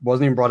even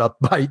brought up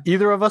by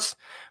either of us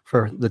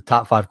for the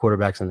top 5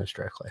 quarterbacks in this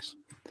draft class.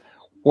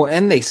 Well,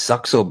 and they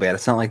suck so bad.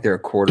 It's not like they're a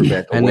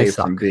quarterback away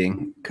from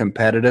being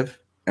competitive.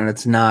 And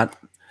it's not,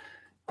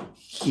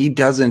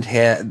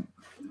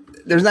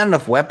 there's not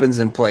enough weapons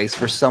in place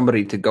for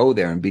somebody to go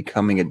there and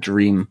becoming a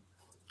dream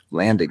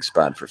landing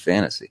spot for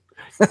fantasy.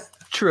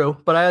 True.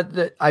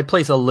 But I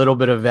place a little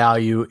bit of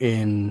value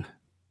in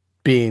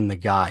being the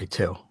guy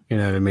too. You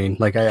know what I mean?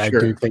 Like I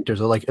do think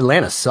there's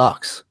Atlanta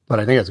sucks, but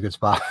I think that's a good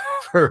spot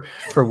for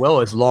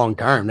Willis long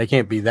term. They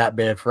can't be that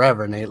bad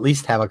forever, and they at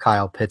least have a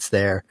Kyle Pitts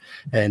there.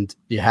 And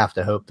you have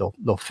to hope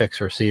they'll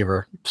fix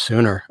receiver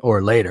sooner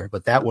or later.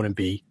 But that would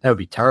be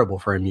terrible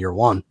for him year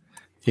 1.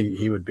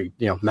 He would be.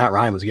 Matt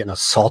Ryan was getting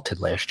assaulted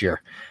last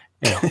year.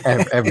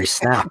 Every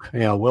snap.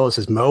 Willis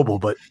is mobile,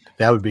 but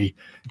that'd be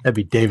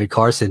David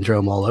Carr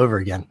syndrome all over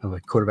again. A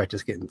quarterback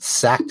just getting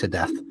sacked to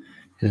death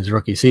in his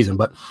rookie season.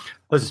 But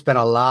let's spend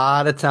a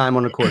lot of time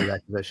on the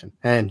quarterback position,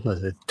 and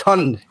there's a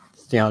ton.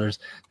 There's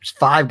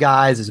 5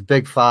 guys. There's a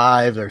big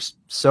 5. There's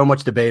so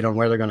much debate on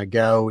where they're going to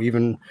go,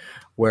 even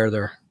where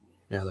their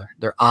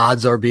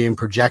odds are being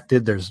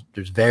projected. There's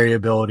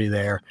variability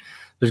there.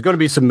 There's going to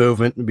be some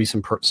movement and be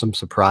some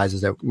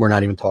surprises that we're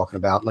not even talking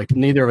about. Like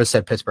neither of us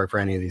said Pittsburgh for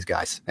any of these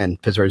guys, and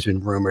Pittsburgh's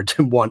been rumored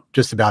to want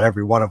just about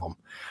every one of them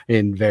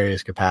in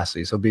various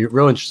capacities. So it'll be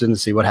real interesting to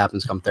see what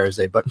happens come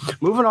Thursday. But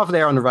moving off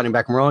there on the running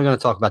back, we're only going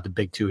to talk about the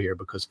big 2 here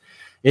because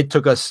it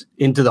took us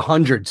into the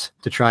hundreds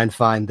to try and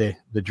find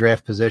the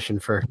draft position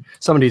for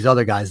some of these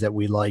other guys that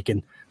we like.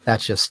 And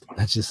That's just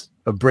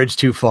a bridge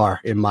too far,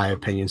 in my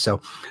opinion.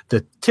 So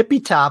the tippy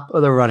top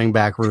of the running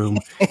back room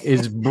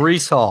is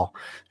Breece Hall,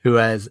 who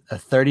has a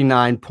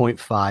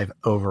 39.5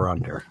 over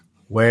under.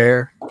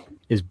 Where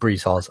is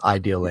Breece Hall's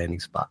ideal landing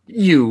spot?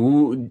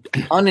 You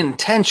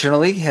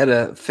unintentionally had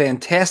a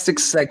fantastic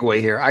segue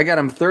here. I got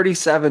him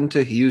 37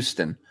 to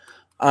Houston.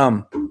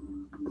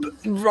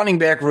 Running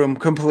back room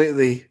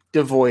completely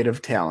devoid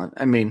of talent.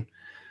 I mean,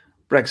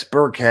 Rex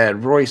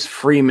Burkhead, Royce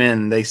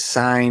Freeman. They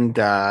signed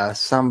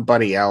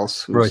somebody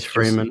else. Royce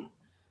Freeman.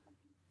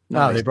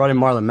 No, they brought in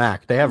Marlon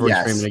Mack. They have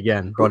Royce Freeman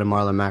again. Brought in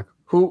Marlon Mack.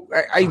 Who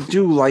I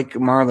do like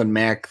Marlon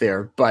Mack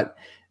there, but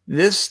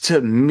this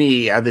to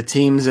me are the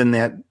teams in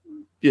that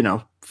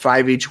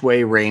 5 each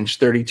way range,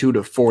 32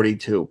 to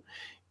 42.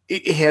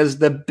 It has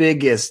the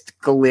biggest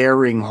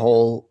glaring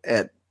hole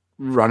at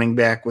running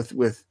back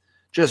with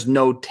just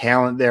no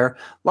talent there.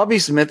 Lovie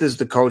Smith is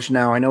the coach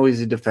now. I know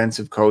he's a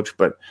defensive coach,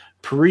 but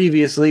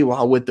previously,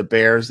 while with the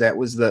Bears, that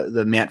was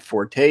the Matt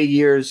Forte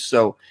years.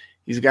 So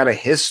he's got a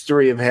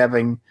history of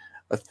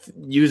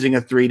using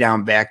a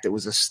 3-down back that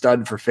was a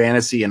stud for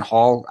fantasy, and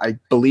Hall, I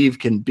believe,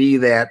 can be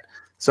that.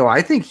 So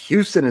I think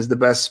Houston is the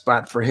best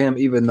spot for him,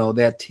 even though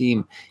that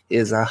team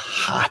is a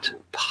hot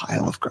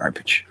pile of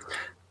garbage.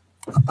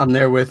 I'm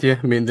there with you.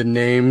 I mean, the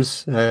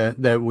names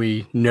that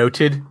we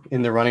noted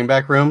in the running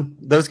back room,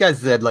 those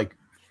guys had like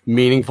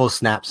meaningful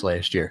snaps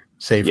last year,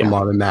 save for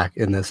Marlon Mack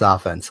in this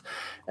offense.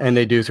 And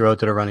they do throw it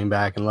to the running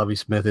back, and Lovie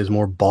Smith is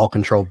more ball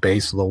control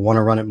based, so they'll want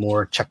to run it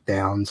more, check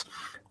downs.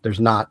 There's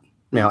not,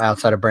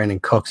 outside of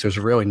Brandon Cooks, there's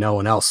really no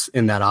one else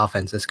in that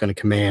offense that's going to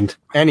command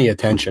any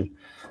attention.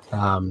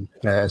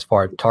 As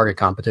far as target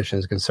competition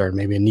is concerned,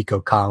 maybe a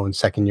Nico Collins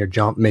second-year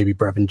jump, maybe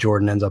Brevin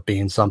Jordan ends up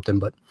being something,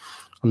 but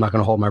I'm not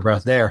going to hold my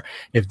breath there.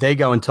 If they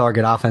go and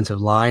target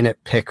offensive line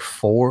at pick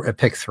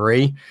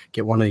 3,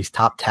 get one of these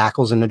top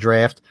tackles in the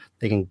draft,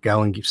 they can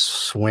go and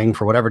swing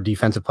for whatever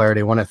defensive player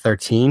they want at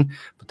 13.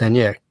 But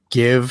then,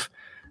 give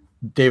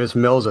Davis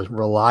Mills a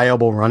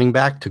reliable running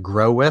back to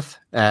grow with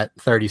at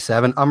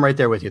 37. I'm right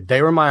there with you.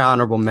 They were my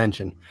honorable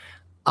mention.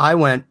 I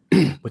went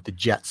with the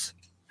Jets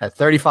at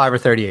 35 or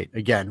 38.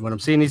 Again, when I'm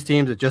seeing these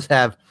teams that just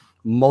have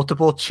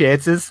multiple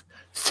chances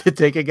to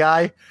take a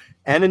guy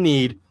and a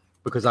need,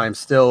 because I'm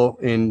still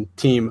in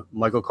team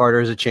Michael Carter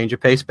is a change of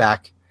pace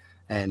back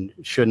and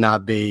should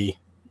not be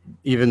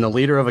even the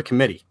leader of a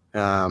committee,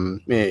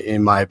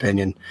 in my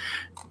opinion.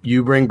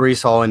 You bring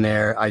Breece Hall in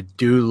there. I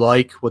do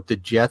like what the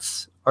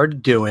Jets are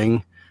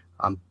doing.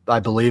 I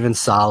believe in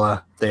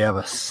Saleh. They have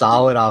a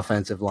solid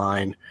offensive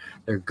line.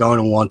 They're going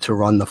to want to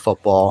run the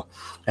football,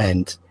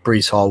 and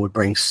Breece Hall would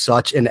bring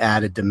such an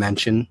added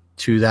dimension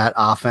to that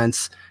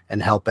offense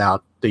and help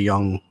out the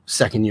young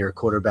second-year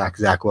quarterback,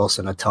 Zach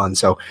Wilson, a ton.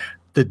 So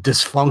the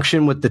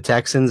dysfunction with the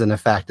Texans and the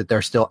fact that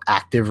they're still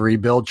active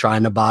rebuild,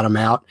 trying to bottom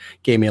out,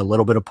 gave me a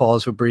little bit of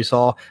pause with Breece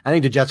Hall. I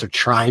think the Jets are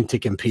trying to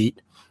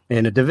compete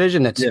in a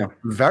division that's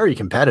very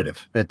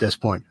competitive at this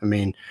point. I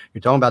mean,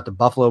 you're talking about the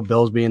Buffalo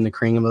Bills being the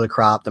cream of the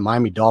crop, the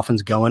Miami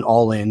Dolphins going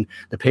all in.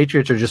 The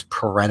Patriots are just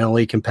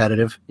perennially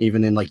competitive.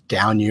 Even in like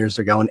down years,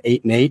 they're going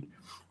 8-8.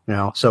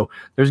 So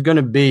there's going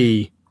to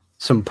be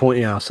some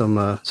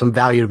some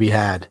value to be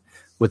had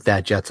with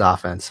that Jets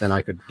offense, and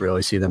I could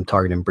really see them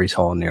targeting Breece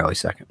Hall in the early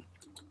second.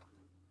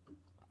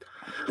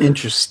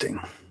 Interesting.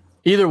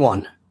 Either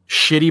one.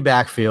 Shitty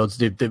backfields.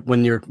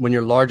 When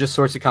your largest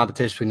source of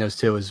competition between those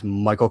two is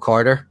Michael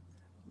Carter,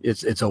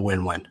 it's a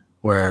win-win.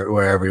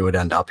 Wherever he would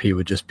end up, he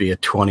would just be a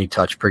 20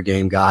 touch per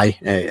game guy,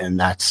 and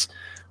that's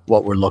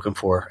what we're looking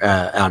for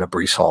out of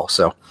Breece Hall.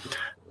 So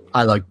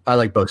I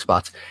like both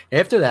spots.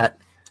 After that,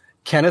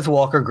 Kenneth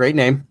Walker, great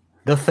name,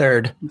 the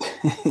third,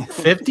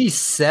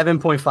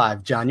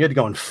 57.5. John, you had to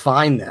go and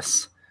find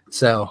this.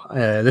 So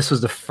this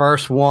was the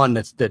first one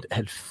that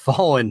had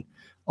fallen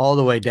all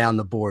the way down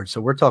the board.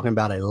 So we're talking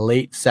about a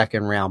late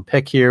second round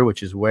pick here,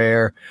 which is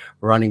where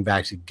running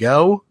backs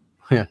go.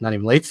 Not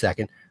even late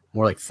second,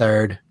 more like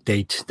third,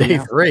 day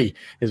 3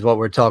 is what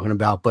we're talking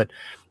about. But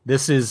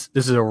this is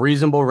a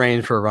reasonable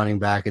range for a running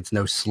back. It's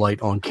no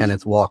slight on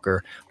Kenneth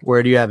Walker.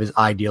 Where do you have his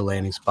ideal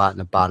landing spot in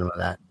the bottom of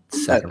that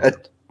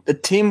second? A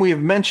team we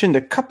have mentioned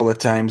a couple of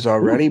times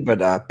already,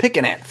 but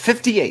picking at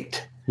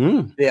 58,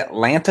 the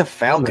Atlanta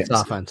Falcons.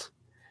 Offense.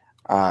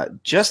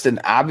 Just an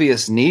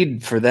obvious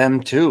need for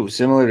them, too.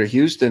 Similar to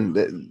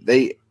Houston,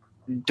 they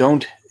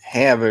don't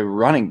have a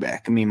running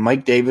back. I mean,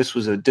 Mike Davis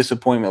was a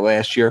disappointment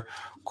last year.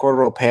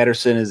 Cordell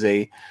Patterson is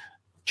a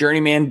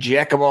journeyman,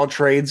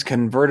 jack-of-all-trades,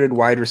 converted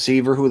wide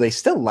receiver who they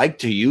still like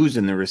to use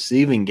in the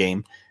receiving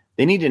game.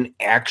 They need an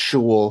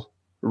actual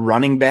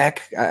running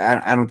back.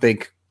 I don't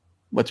think –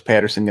 what's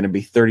Patterson going to be,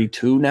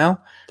 32 now?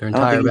 Their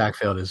entire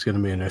backfield is going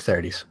to be in their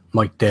 30s.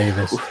 Mike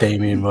Davis,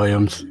 Damian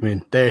Williams. I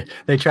mean, they're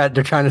trying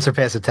to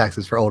surpass the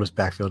Texans for oldest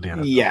backfield in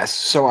the NFL. Yes,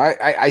 so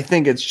I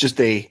think it's just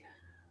a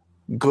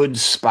good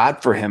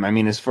spot for him. I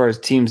mean, as far as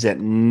teams that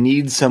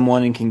need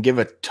someone and can give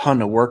a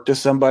ton of work to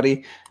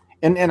somebody,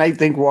 and I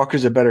think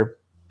Walker's a better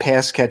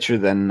pass catcher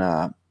than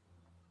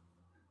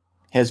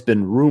has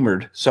been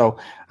rumored. So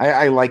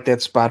I like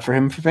that spot for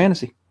him for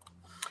fantasy.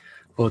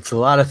 Well, it's a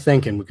lot of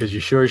thinking because you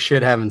sure as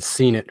shit haven't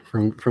seen it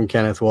from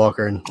Kenneth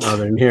Walker, and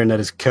other than hearing that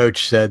his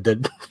coach said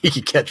that he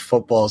could catch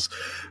footballs.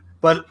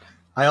 But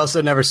I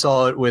also never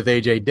saw it with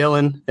A.J.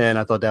 Dillon, and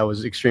I thought that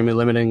was extremely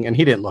limiting, and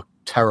he didn't look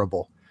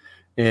terrible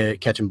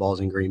catching balls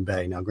in Green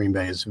Bay. Now, Green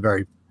Bay is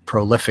very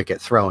prolific at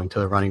throwing to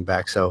the running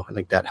back, so I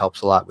think that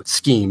helps a lot with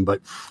scheme,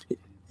 but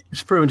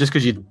it's proven just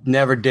because you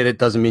never did it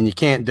doesn't mean you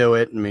can't do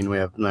it. I mean, we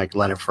have like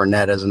Leonard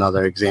Fournette as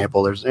another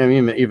example.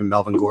 Even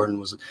Melvin Gordon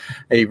was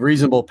a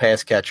reasonable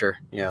pass catcher,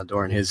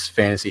 during his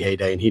fantasy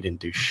heyday, and he didn't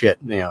do shit,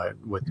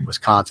 with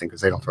Wisconsin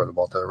because they don't throw the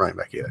ball to the running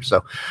back either.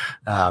 So,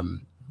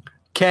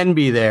 can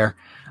be there.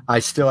 I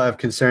still have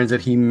concerns that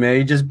he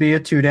may just be a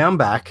 2-down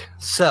back.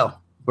 So,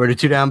 where do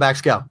 2-down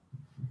backs go?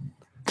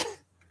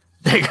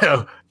 They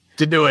go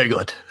to New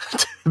England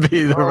to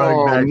be the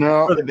running back.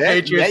 No,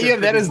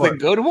 that is the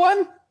good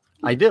one.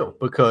 I do,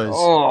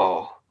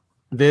 because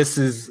this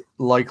is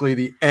likely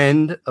the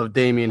end of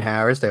Damian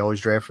Harris. They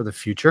always draft for the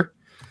future.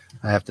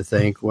 I have to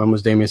think, when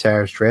was Damian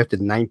Harris drafted?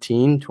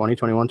 19, 20,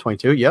 21,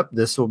 22. Yep,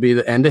 this will be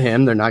the end of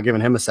him. They're not giving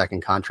him a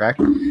second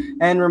contract.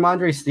 And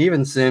Ramondre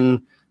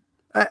Stevenson,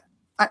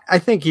 I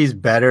think he's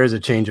better as a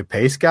change of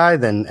pace guy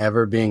than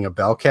ever being a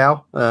bell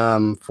cow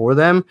for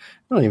them.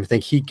 I don't even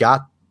think he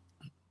got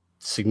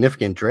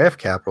significant draft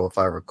capital, if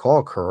I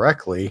recall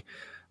correctly.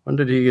 When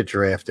did he get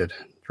drafted?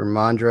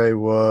 Ramondre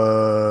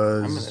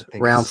was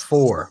round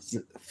 4.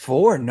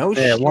 4? No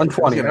shit.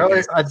 120.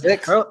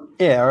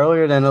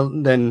 Earlier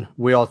than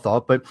we all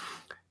thought, but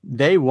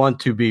they want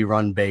to be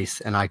run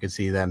base, and I could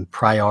see them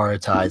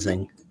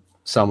prioritizing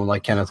someone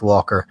like Kenneth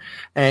Walker.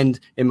 And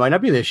it might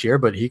not be this year,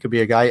 but he could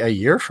be a guy a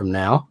year from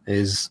now,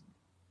 is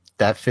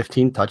that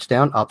 15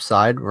 touchdown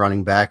upside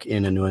running back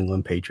in a New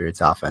England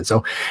Patriots offense.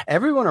 So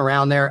everyone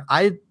around there,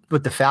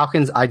 with the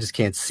Falcons, I just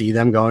can't see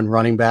them going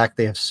running back.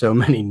 They have so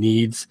many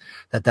needs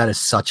that is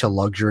such a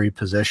luxury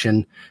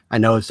position. I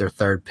know it's their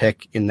third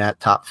pick in that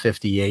top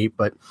 58,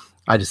 but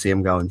I just see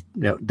them going,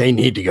 they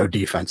need to go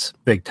defense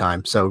big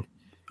time. So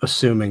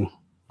assuming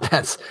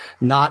that's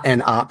not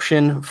an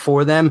option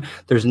for them,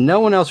 there's no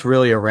one else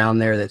really around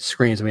there that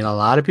screams. I mean, a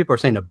lot of people are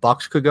saying the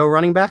Bucs could go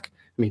running back.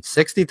 I mean,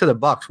 60 to the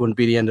Bucs wouldn't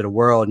be the end of the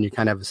world, and you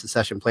kind of have a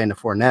succession plan to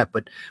Fournette,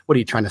 but what are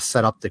you trying to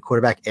set up the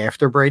quarterback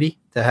after Brady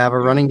to have a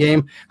running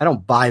game? I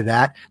don't buy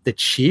that. The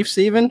Chiefs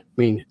even, I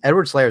mean,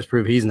 Edward Slayer's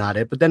proved he's not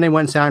it, but then they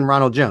went and signed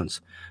Ronald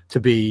Jones to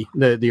be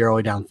the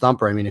early down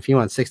thumper. I mean, if he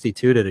went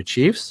 62 to the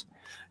Chiefs,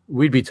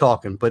 we'd be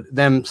talking, but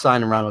them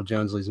signing Ronald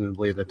Jones leads me to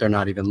believe that they're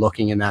not even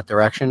looking in that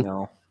direction.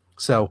 No.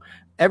 So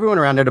everyone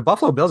around there, the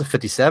Buffalo Bills at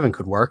 57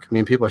 could work. I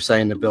mean, people are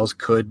saying the Bills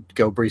could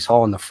go Breece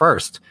Hall in the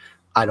first.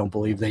 I don't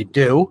believe they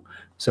do.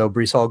 So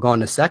Breece Hall going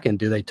to second.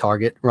 Do they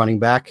target running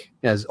back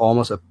as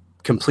almost a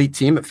complete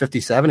team at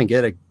 57 and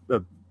get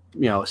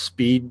a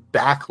speed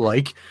back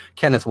like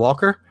Kenneth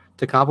Walker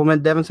to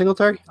complement Devin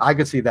Singletary? I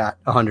could see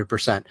that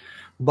 100%.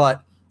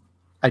 But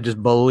I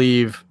just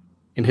believe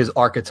in his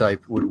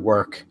archetype would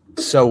work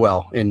so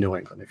well in New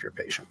England if you're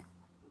patient.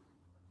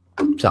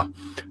 So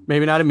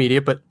maybe not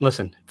immediate, but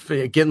listen,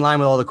 get in line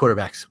with all the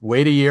quarterbacks.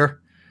 Wait a year.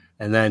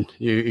 And then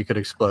you could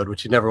explode,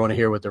 which you never want to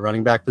hear with the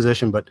running back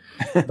position. But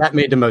that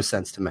made the most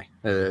sense to me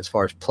as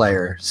far as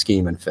player,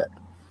 scheme, and fit.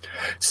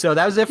 So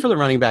that was it for the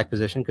running back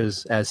position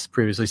because, as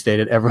previously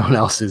stated, everyone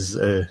else is,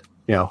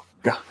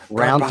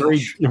 round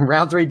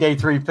three, day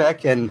 3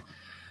 pick. And,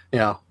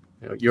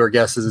 your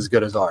guess is as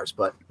good as ours.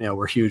 But,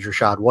 we're huge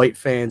Rachaad White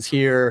fans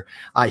here.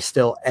 I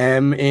still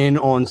am in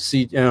on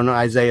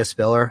Isaiah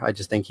Spiller. I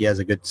just think he has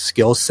a good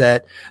skill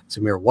set.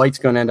 Zamir White's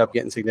going to end up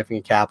getting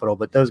significant capital.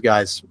 But those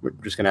guys, we're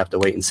just going to have to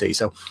wait and see.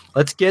 So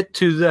let's get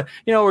to the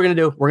 – what we're going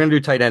to do. We're going to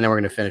do tight end, and we're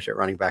going to finish at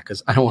running back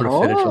because I don't want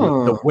to finish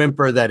on the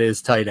whimper that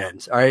is tight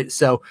ends. All right,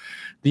 so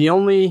the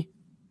only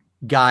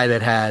guy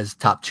that has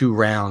top 2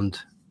 round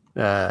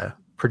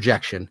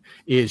projection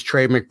is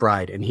Trey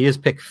McBride, and he is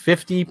picked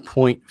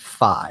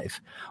 50.5.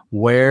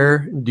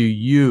 Where do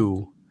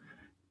you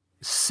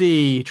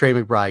see Trey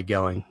McBride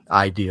going?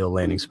 Ideal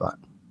landing spot.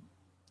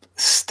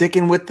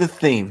 Sticking with the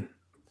theme.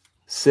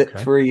 Sit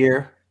for a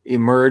year,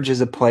 emerge as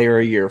a player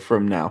a year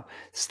from now.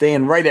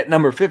 Staying right at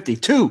number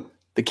 52,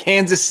 the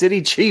Kansas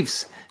City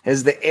Chiefs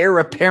as the heir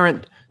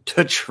apparent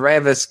to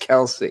Travis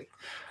Kelce.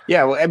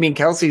 Yeah, well, I mean,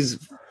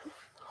 Kelce's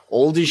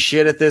old as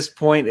shit at this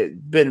point. It's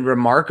been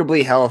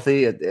remarkably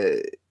healthy.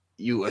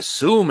 You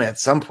assume at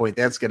some point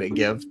that's going to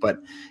give, but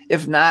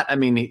if not, I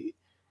mean,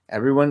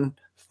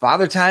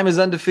 Father Time is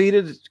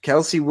undefeated.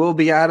 Kelce will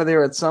be out of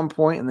there at some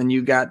point, and then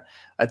you got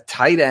a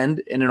tight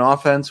end in an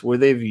offense where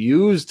they've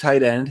used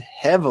tight end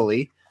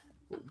heavily,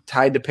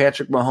 tied to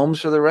Patrick Mahomes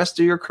for the rest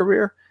of your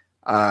career.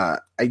 I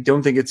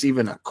don't think it's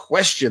even a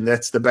question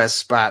that's the best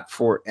spot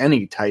for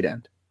any tight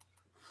end.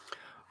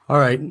 All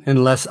right,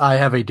 unless I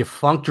have a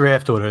defunct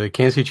draft order. The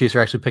Kansas City Chiefs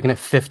are actually picking at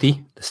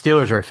 50. The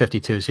Steelers are at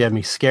 52, so you had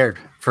me scared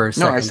for a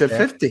second. No, I said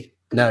 50.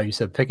 No, you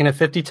said picking at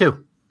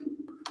 52.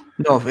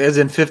 No, as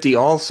in 50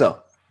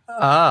 also.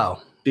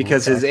 Oh.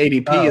 Because his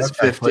ADP is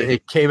 50. Well,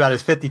 it came out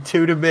as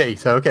 52 to me.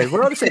 So, okay,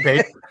 we're on the same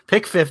page.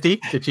 Pick 50.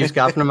 The Chiefs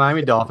got from the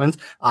Miami Dolphins.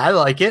 I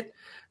like it.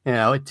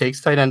 it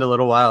takes tight end a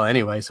little while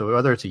anyway. So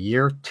whether it's a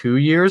year, 2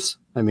 years,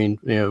 I mean,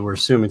 we're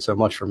assuming so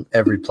much from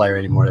every player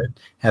anymore that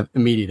have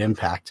immediate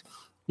impact.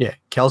 Yeah,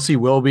 Kelsey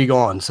will be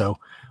gone. So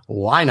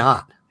why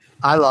not?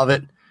 I love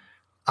it.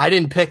 I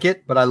didn't pick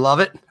it, but I love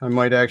it. I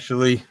might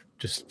actually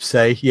just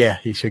say, yeah,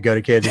 he should go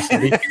to Kansas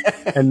City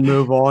and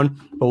move on.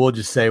 But we'll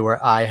just say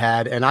where I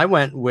had. And I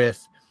went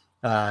with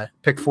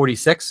pick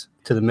 46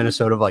 to the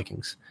Minnesota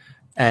Vikings.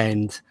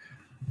 And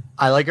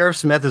I like Irv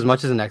Smith as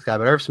much as the next guy,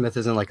 but Irv Smith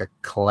isn't like a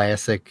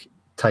classic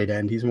tight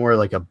end. He's more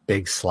like a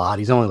big slot.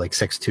 He's only like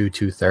 6'2",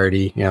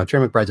 230. Trey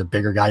McBride's a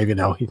bigger guy, even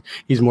though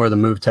he's more of the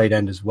move tight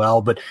end as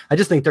well. But I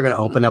just think they're going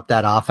to open up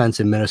that offense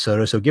in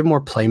Minnesota. So give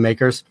more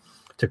playmakers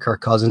to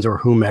Kirk Cousins or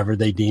whomever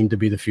they deem to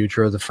be the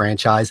future of the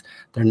franchise.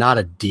 They're not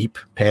a deep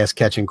pass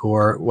catching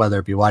core, whether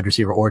it be wide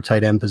receiver or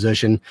tight end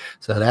position.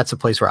 So that's a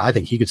place where I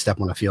think he could step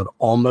on the field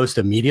almost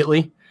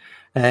immediately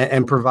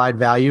and provide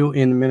value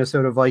in the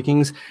Minnesota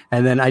Vikings.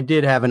 And then I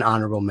did have an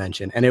honorable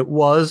mention, and it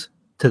was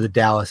to the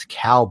Dallas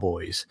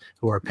Cowboys,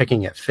 who are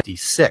picking at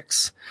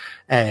 56.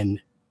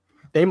 And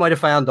they might have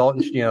found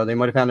they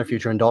might have found their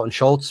future in Dalton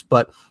Schultz,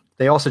 but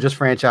they also just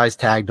franchise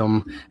tagged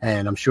him.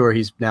 And I'm sure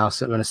he's now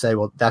going to say,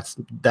 well, that's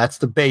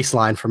the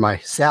baseline for my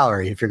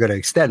salary. If you're going to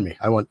extend me,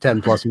 I want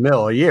 10 plus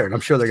mil a year. And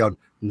I'm sure they're going,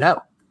 no,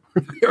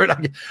 we're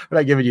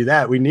not giving you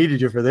that. We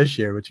needed you for this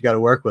year, but you got to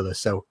work with us.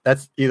 So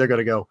that's either going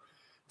to go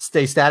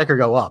stay static or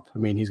go up. I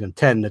mean, he's going to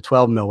 10 to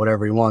 12 mil,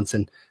 whatever he wants.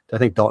 And I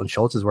think Dalton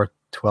Schultz is worth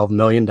 $12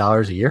 million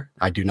a year.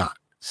 I do not.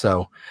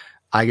 So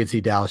I could see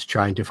Dallas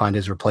trying to find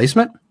his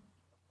replacement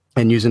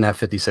and using that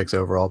 56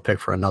 overall pick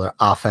for another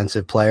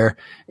offensive player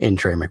in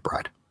Trey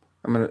McBride.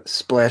 I'm going to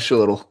splash a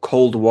little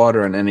cold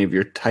water on any of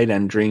your tight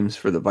end dreams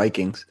for the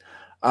Vikings.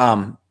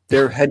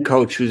 Their head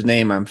coach, whose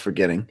name I'm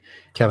forgetting,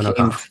 Kevin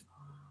O'Connell,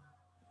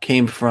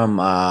 came from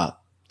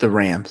the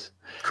Rams.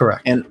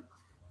 Correct. And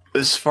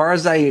as far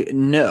as I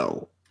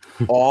know,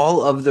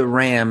 all of the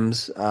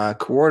Rams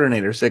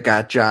coordinators that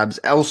got jobs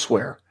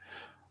elsewhere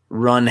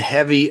run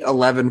heavy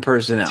 11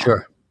 personnel.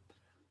 Sure.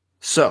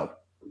 So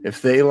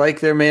if they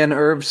like their man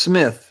Irv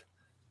Smith,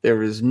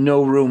 there is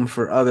no room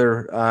for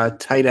other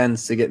tight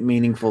ends to get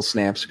meaningful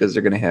snaps because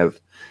they're going to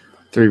have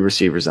 3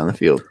 receivers on the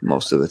field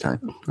most of the time.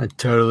 I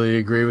totally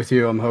agree with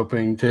you. I'm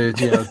hoping to,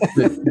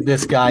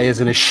 this guy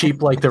isn't a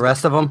sheep like the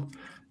rest of them,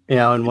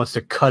 and wants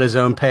to cut his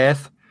own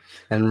path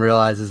and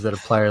realizes that a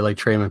player like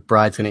Trey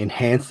McBride's going to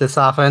enhance this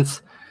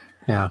offense.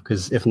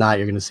 Because if not,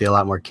 you're going to see a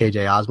lot more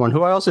KJ Osborne,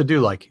 who I also do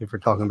like if we're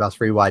talking about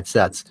 3 wide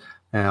sets.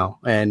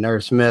 And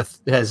Irv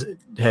Smith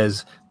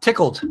has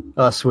tickled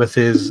us with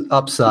his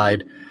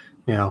upside,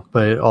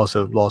 but it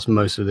also lost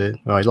most of it.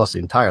 Well, he lost the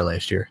entire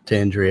last year to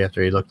injury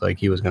after he looked like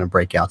he was going to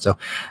break out. So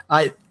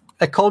that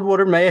cold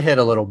water may have hit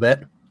a little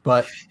bit,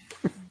 but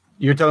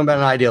you're talking about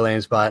an ideal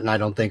landing spot, and I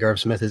don't think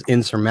Irv Smith is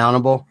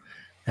insurmountable.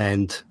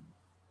 And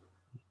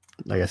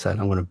like I said,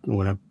 I'm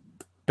going to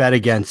bet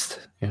against,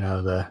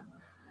 the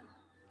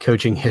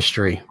coaching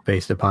history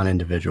based upon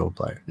individual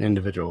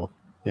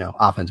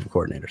offensive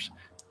coordinators.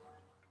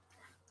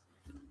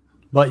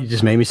 But you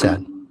just made me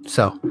sad.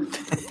 So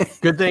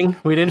good thing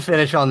we didn't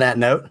finish on that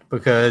note,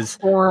 because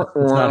that's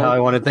not how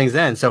I wanted things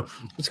to end. So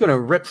I'm just going to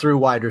rip through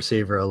wide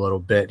receiver a little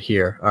bit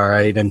here. All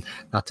right. And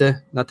not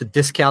to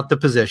discount the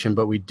position,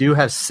 but we do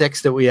have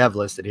 6 that we have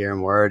listed here,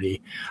 and we're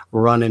already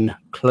running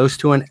close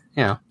to maybe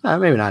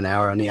not an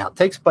hour on the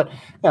outtakes, but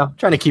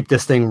trying to keep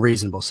this thing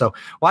reasonable. So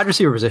wide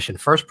receiver position,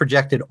 first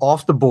projected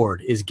off the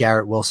board is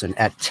Garrett Wilson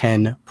at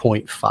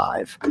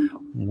 10.5.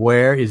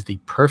 Where is the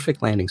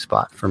perfect landing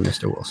spot for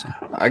Mr. Wilson?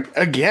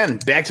 Again,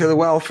 back to the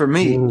well for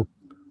me. Ooh.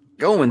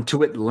 Going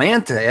to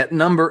Atlanta at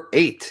number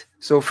 8.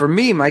 So for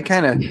me, my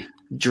kind of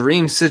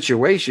dream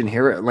situation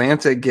here,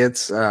 Atlanta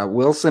gets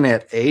Wilson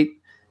at 8.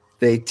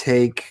 They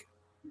take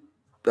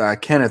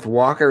Kenneth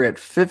Walker at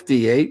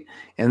 58,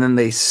 and then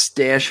they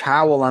stash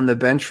Howell on the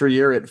bench for a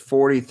year at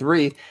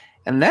 43.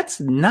 And that's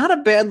not a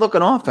bad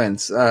looking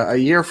offense a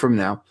year from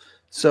now.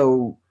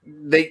 So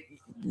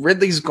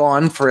Ridley's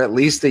gone for at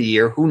least a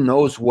year. Who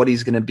knows what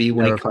he's going to be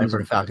when he comes for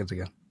the Falcons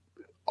again.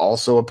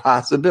 Also a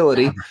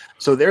possibility.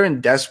 So they're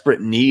in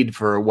desperate need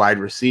for a wide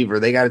receiver.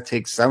 They got to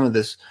take some of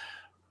this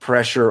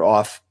pressure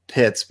off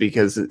Pitts,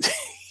 because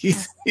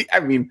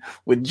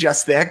with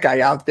just that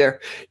guy out there,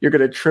 you're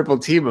going to triple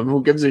team him.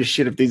 Who gives a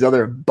shit if these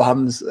other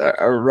bums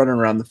are running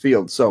around the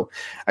field? So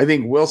I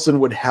think Wilson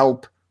would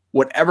help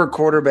whatever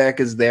quarterback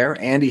is there,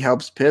 and he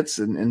helps Pitts,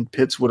 and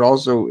Pitts would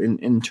also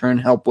in turn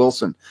help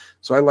Wilson.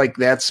 So I like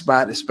that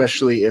spot,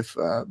 especially if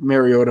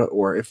Mariota,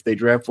 or if they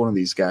draft one of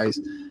these guys,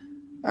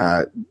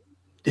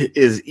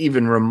 is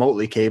even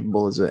remotely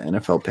capable as an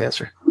NFL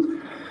passer.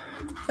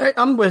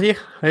 I'm with you.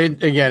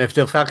 Again, if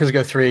the Falcons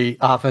go 3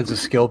 offensive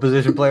skill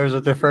position players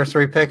with their first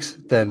 3 picks,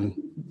 then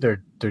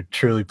they're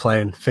truly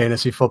playing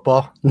fantasy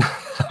football,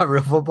 not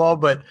real football.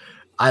 But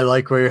I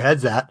like where your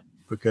head's at,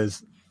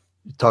 because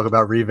you talk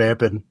about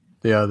revamping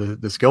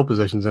the skill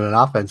positions in an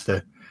offense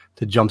to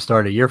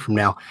jumpstart a year from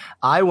now.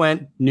 I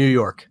went New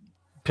York.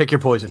 Pick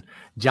your poison.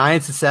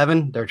 Giants at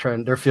 7.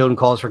 They're fielding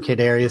calls for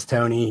Kadarius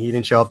Toney. He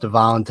didn't show up to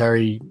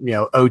voluntary,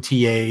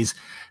 OTAs.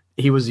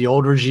 he was the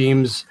old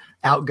regime's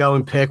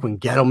outgoing pick when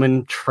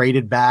Gettleman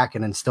traded back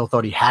and then still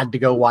thought he had to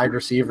go wide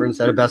receiver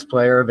instead of best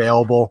player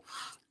available.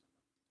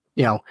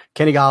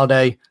 Kenny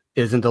Golladay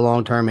isn't the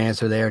long-term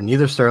answer there.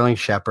 Neither Sterling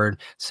Shepard.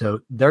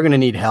 So they're going to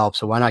need help.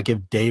 So why not give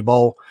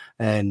Dable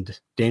and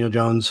Daniel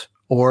Jones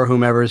or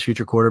whomever his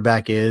future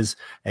quarterback is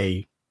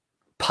a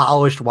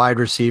polished wide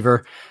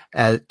receiver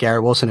at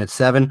Garrett Wilson at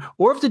 7,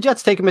 or if the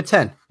Jets take him at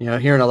 10,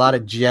 hearing a lot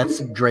of Jets,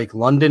 Drake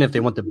London, if they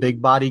want the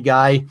big body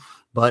guy,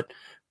 but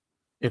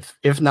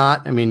if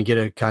not, get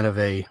a kind of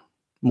a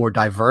more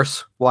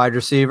diverse wide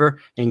receiver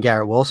in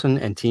Garrett Wilson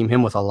and team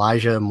him with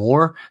Elijah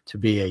Moore to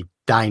be a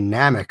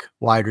dynamic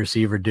wide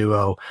receiver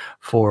duo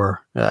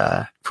for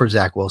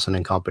Zach Wilson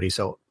and company.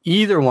 So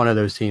either one of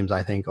those teams,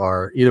 I think,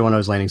 are either one of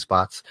those landing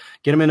spots.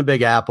 Get them in a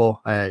Big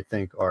Apple, I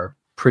think, are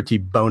pretty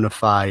bona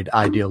fide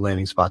ideal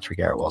landing spots for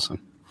Garrett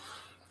Wilson.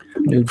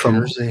 New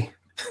Jersey.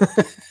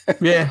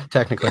 Yeah,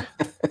 technically.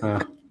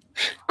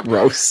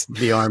 Gross.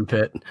 The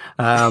armpit.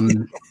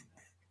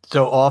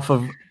 So off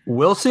of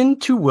Wilson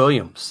to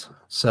Williams.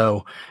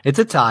 So it's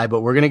a tie,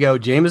 but we're going to go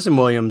Jameson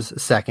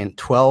Williams second,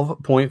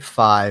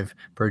 12.5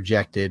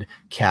 projected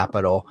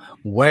capital.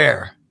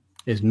 Where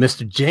is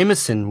Mr.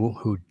 Jameson,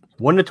 who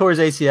won the Tour's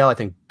ACL? I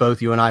think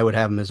both you and I would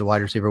have him as a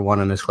wide receiver 1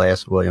 in this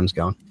class. Williams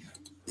going.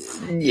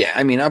 Yeah,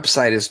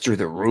 upside is through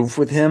the roof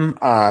with him.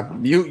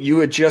 You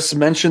had just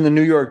mentioned the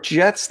New York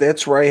Jets.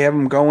 That's where I have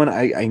him going.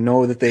 I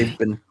know that they've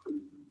been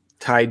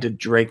tied to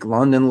Drake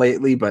London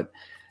lately, but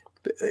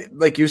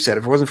like you said,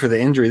 if it wasn't for the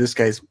injury, this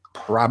guy's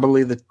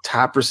probably the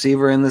top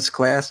receiver in this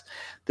class.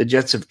 The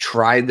Jets have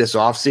tried this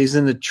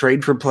offseason to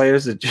trade for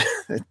players that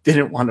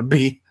didn't want to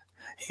be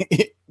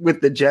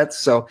with the Jets,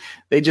 so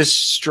they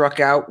just struck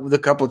out with a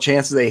couple of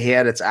chances they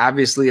had. It's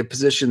obviously a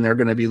position they're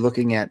going to be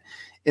looking at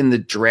in the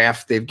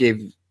draft. They've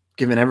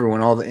given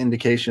everyone all the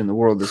indication in the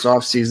world this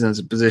offseason is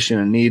a position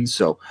of need,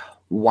 so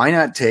why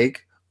not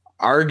take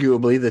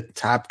arguably the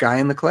top guy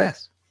in the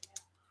class?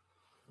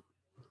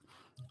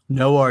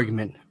 No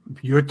argument.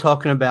 You're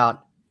talking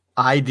about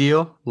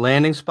ideal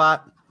landing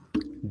spot.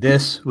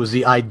 This was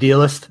the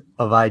idealist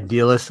of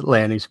idealist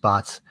landing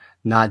spots,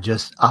 not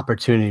just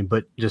opportunity,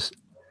 but just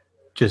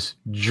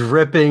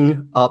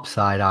dripping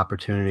upside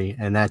opportunity.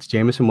 And that's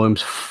Jameson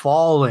Williams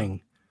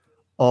falling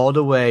all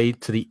the way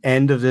to the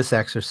end of this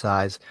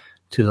exercise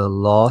to the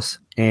Los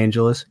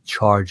Angeles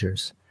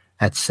Chargers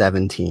at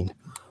 17.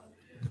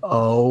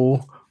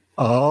 Oh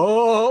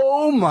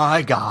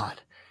my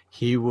God.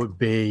 He would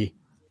be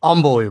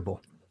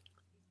unbelievable.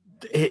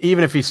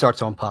 Even if he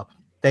starts on pup,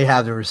 they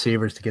have the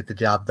receivers to get the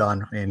job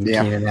done in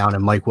Keenan Allen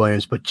and Mike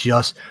Williams, but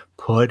just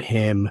put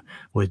him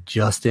with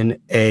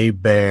Justin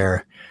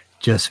Bear,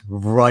 just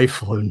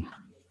rifling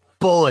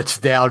bullets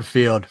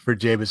downfield for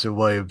Jameson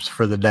Williams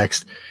for the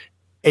next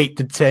 8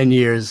 to 10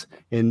 years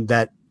in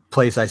that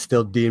place I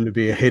still deem to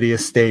be a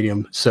hideous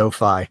stadium,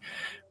 SoFi.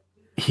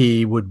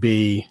 He would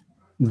be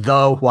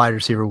the wide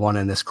receiver 1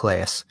 in this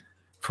class.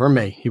 For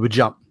me, he would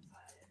jump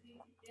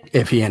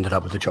if he ended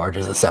up with the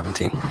Chargers at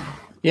 17.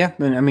 Yeah,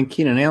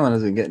 Keenan Allen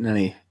isn't getting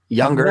any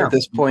younger at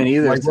this point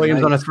either. Mike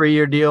Williams on a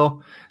 3-year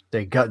deal.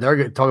 They're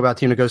talking about a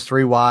team that goes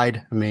 3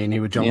 wide. He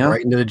would jump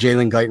right into the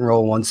Jalen Guyton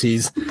role once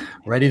he's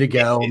ready to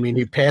go.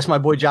 He passed my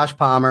boy Josh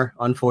Palmer,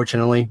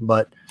 unfortunately,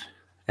 but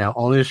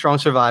only the strong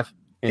survive.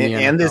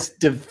 And this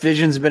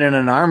division's been in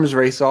an arms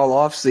race all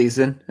off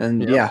season,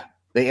 and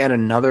they add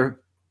another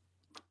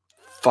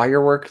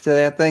firework to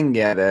that thing.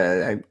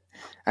 I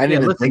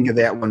didn't even think of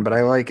that one, but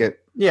I like it.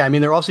 Yeah,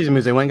 their offseason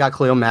moves, they went and got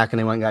Khalil Mack and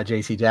they went and got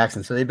J.C.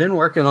 Jackson. So they've been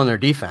working on their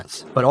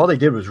defense, but all they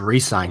did was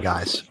re-sign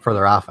guys for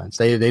their offense.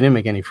 They didn't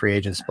make any free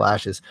agent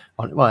splashes.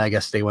 Well, I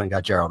guess they went and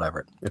got Gerald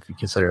Everett, if you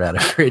consider that a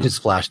free agent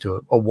splash to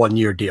a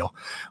 1-year deal.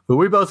 But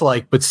we both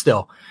like, but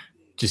still,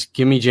 just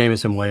give me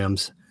Jameson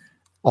Williams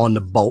on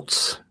the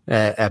bolts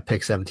at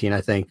pick 17.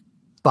 I think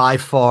by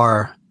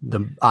far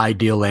the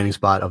ideal landing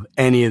spot of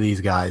any of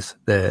these guys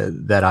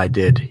that I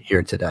did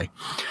here today.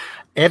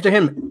 After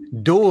him,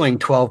 dueling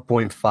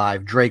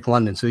 12.5, Drake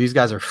London. So these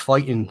guys are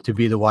fighting to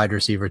be the wide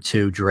receiver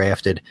 2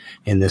 drafted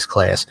in this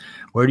class.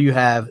 Where do you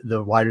have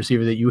the wide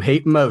receiver that you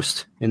hate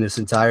most in this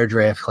entire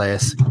draft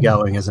class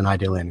going as an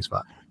ideal landing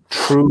spot?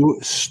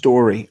 True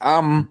story. I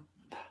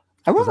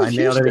went with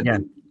nailed it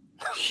again.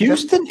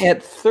 Houston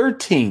at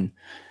 13.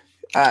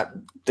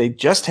 They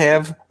just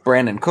have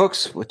Brandon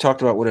Cooks. We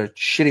talked about what a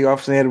shitty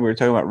offense they had. We were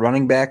talking about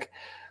running back.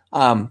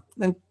 And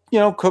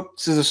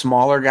Cooks is a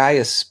smaller guy,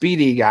 a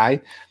speedy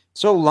guy.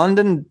 So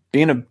London,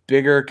 being a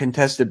bigger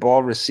contested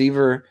ball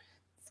receiver,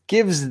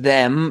 gives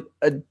them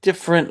a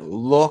different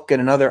look and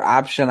another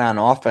option on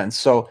offense.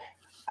 So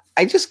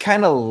I just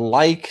kind of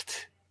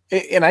liked,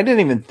 and I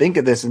didn't even think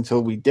of this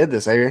until we did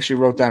this. I actually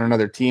wrote down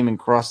another team and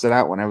crossed it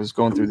out when I was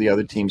going through the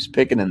other teams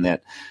picking in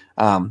that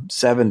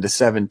 7 to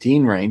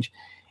 17 range.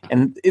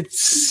 And it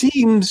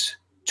seems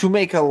to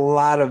make a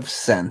lot of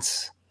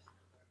sense.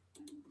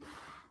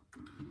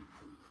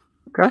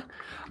 Okay.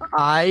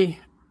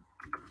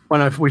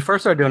 When we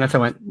first started doing this, I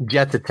went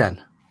Jets at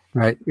 10,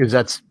 right? Because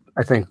that's,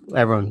 I think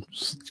everyone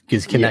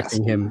is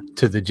connecting him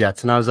to the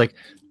Jets. And I was like,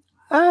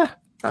 I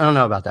don't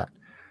know about that.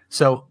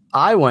 So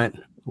I went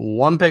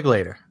one pick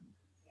later,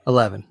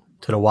 11,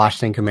 to the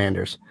Washington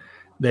Commanders.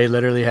 They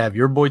literally have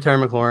your boy Terry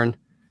McLaurin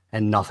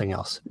and nothing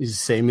else. He's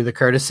saving me the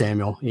Curtis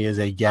Samuel. He is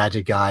a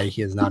gadget guy.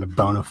 He is not a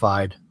bona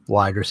fide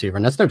wide receiver.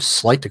 And that's no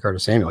slight to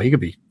Curtis Samuel. He could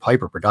be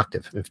hyper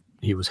productive if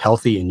he was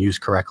healthy and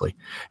used correctly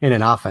in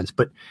an offense.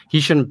 But he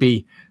shouldn't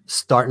be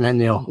starting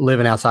and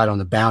living outside on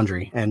the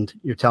boundary. And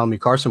you're telling me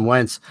Carson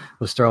Wentz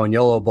was throwing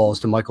YOLO balls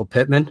to Michael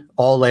Pittman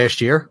all last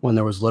year when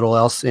there was little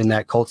else in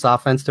that Colts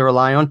offense to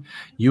rely on.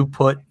 You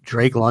put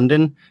Drake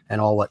London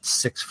and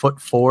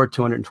 6'4",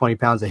 220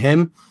 pounds of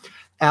him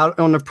out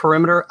on the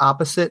perimeter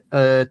opposite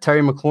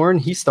Terry McLaurin.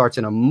 He starts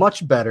in a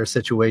much better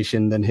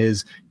situation than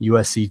his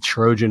USC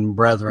Trojan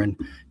brethren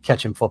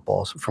catching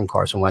footballs from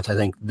Carson Wentz. I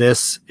think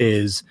this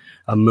is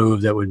a move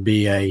that would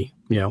be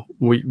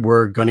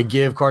we're going to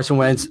give Carson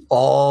Wentz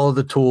all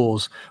the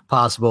tools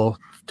possible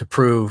to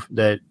prove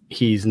that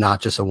he's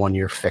not just a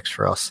one-year fix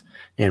for us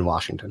in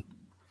Washington.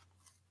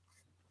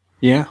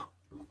 Yeah,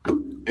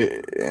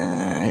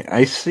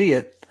 I see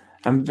it.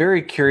 I'm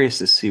very curious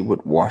to see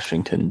what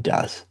Washington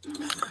does.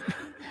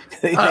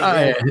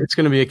 It's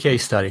going to be a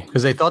case study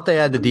because they thought they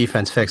had the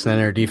defense fixed, and then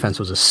their defense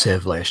was a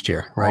sieve last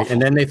year, right? Awful.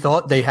 And then they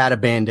thought they had a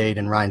Band-Aid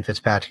in Ryan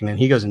Fitzpatrick, and then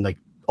he goes and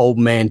old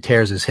man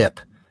tears his hip,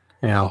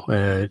 at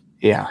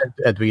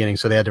the beginning.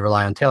 So they had to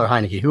rely on Taylor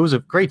Heineke, who was a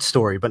great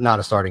story, but not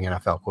a starting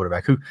NFL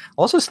quarterback, who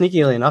also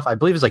sneakily enough, I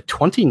believe is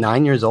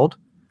 29 years old,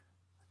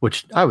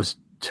 which I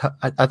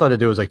thought the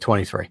dude was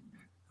 23.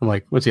 I'm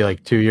like, what's he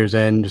 2 years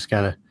in, just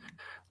kind of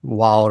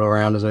wallowed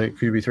around as a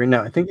QB3?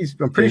 No,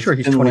 I'm pretty sure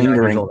he's 29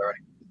 years old already.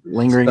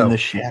 Lingering in the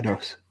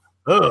shadows.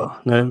 Oh,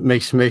 that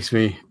makes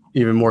me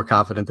even more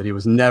confident that he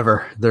was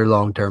never their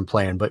long-term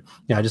plan. But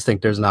yeah, I just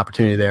think there's an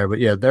opportunity there. But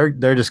yeah,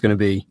 they're just going to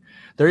be,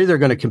 they're either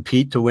going to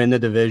compete to win the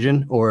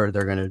division or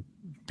they're going to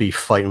be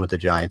fighting with the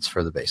Giants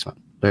for the basement.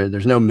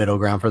 There's no middle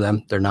ground for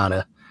them. They're not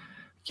I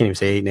can't even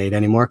say 8-8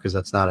 anymore because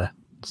it's not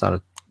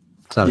a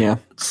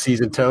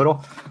season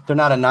total. They're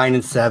not a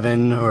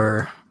 9-7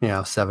 or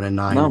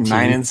 7-9. No,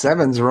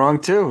 9-7's wrong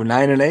too.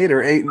 9-8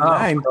 or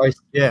 8-9.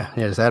 Christ. Yeah,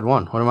 just add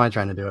one. What am I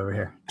trying to do over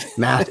here?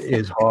 Math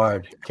is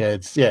hard,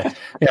 kids. Yeah.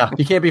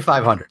 You can't be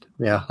 500.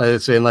 Yeah,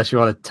 unless you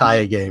want to tie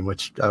a game,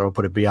 which I don't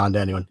put it beyond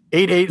anyone.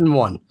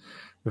 8-1.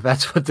 If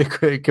that's what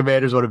the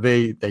Commanders want to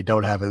be, they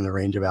don't have it in the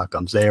range of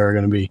outcomes. They are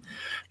going to be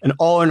an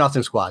all or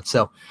nothing squad.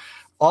 So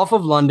off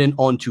of London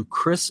onto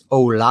Chris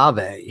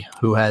Olave,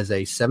 who has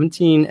a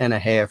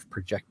 17.5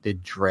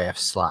 projected draft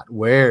slot.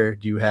 Where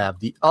do you have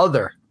the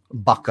other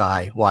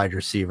Buckeye wide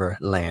receiver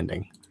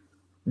landing?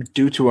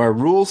 Due to our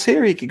rules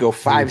here, he could go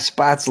 5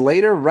 spots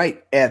later,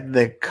 right at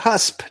the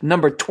cusp,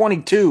 number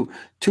 22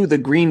 to the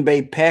Green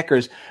Bay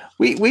Packers.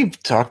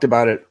 We've talked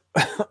about it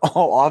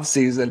all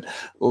offseason,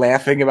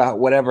 laughing about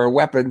whatever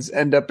weapons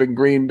end up in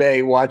Green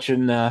Bay,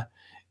 watching them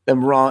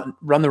run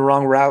the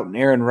wrong route, and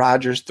Aaron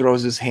Rodgers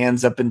throws his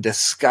hands up in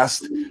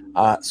disgust.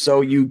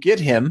 So you get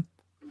him,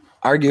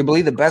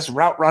 arguably the best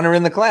route runner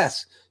in the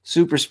class.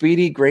 Super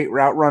speedy, great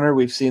route runner.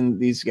 We've seen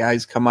these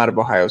guys come out of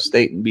Ohio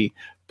State and be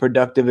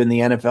productive in the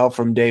NFL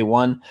from day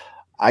one.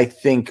 I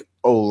think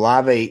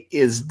Olave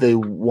is the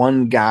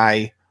one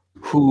guy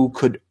who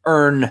could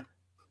earn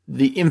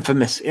the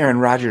infamous Aaron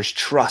Rodgers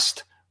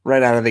trust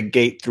right out of the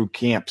gate through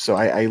camp. So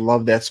I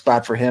love that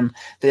spot for him.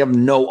 They have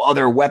no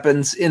other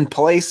weapons in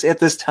place at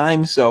this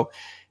time. So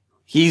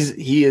he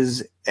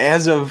is,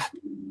 as of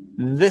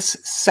this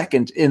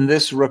second in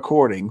this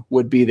recording,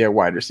 would be their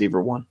wide receiver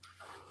one.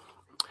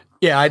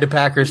 Yeah, I had the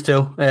Packers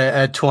too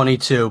at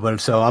 22, but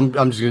so I'm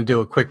just going to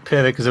do a quick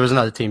pivot because there was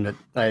another team that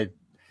I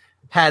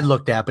had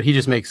looked at, but he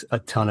just makes a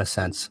ton of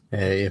sense.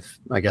 If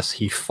I guess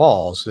he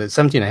falls at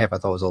 17.5, I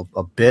thought was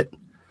a bit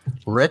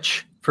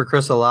rich for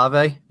Chris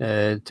Olave,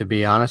 to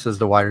be honest, as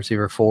the wide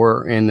receiver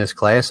 4 in this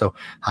class. So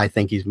I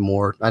think he's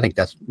more. I think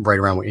that's right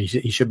around where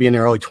he should be in the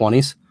early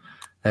 20s.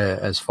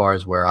 As far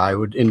as where I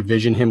would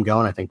envision him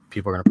going. I think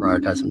people are going to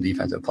prioritize some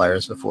defensive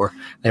players before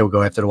they will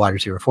go after the wide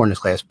receiver 4 in this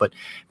class, but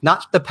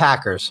not the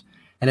Packers.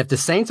 And if the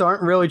Saints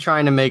aren't really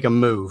trying to make a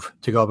move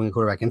to go up in the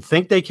quarterback and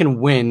think they can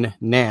win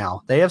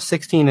now, they have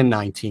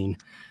 16-19.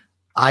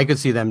 I could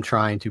see them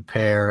trying to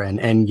pair an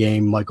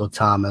endgame Michael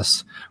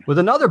Thomas with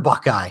another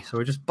Buckeye. So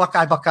we're just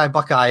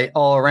Buckeye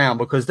all around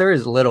because there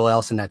is little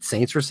else in that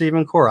Saints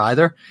receiving core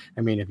either.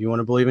 I mean, if you want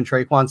to believe in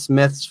Traquan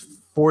Smith's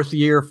 4th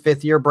year,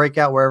 5th year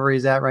breakout, wherever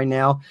he's at right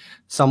now,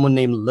 someone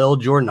named Lil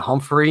Jordan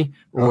Humphrey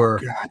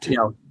or,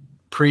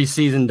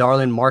 preseason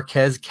darling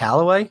Marquez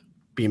Callaway,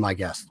 be my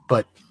guest.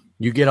 But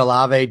you get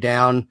Olave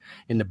down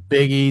in the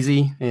Big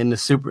Easy in the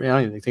Super. I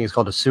don't even think it's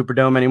called the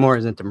Superdome anymore.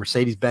 Isn't it the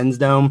Mercedes-Benz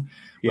Dome?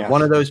 Yeah.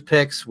 One of those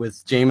picks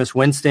with Jameis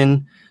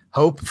Winston.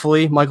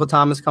 Hopefully, Michael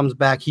Thomas comes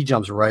back. He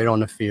jumps right on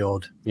the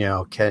field.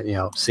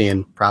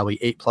 Seeing probably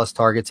 8+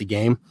 targets a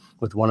game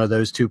with one of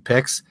those 2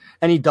 picks,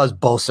 and he does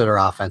bolster their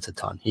offense a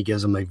ton. He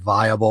gives them a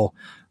viable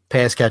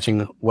pass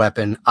catching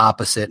weapon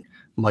opposite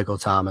Michael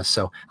Thomas.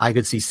 So I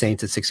could see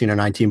Saints at 16 or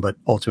 19, but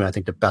ultimately, I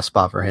think the best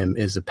spot for him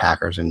is the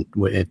Packers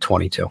at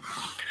 22.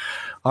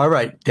 All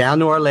right, down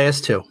to our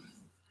last 2.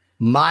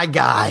 My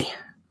guy,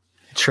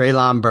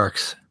 Treylon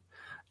Burks.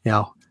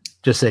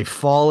 just a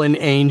fallen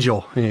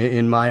angel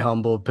in my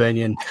humble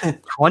opinion.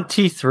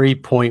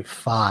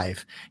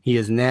 23.5. He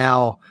is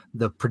now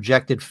the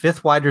projected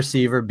fifth wide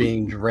receiver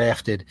being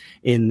drafted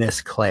in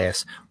this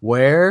class.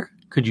 Where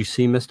could you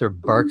see Mr.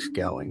 Burks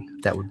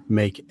going that would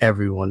make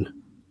everyone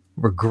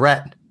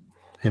regret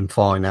him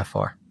falling that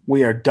far?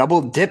 We are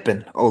double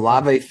dipping.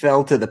 Olave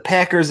fell to the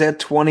Packers at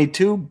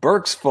 22.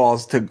 Burks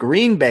falls to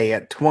Green Bay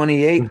at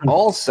 28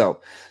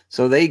 also.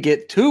 So they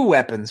get two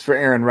weapons for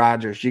Aaron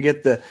Rodgers. You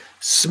get the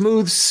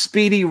smooth,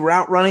 speedy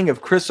route running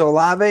of Chris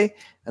Olave,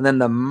 and then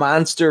the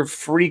monster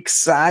freak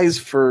size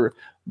for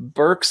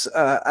Burks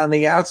on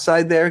the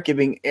outside there,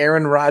 giving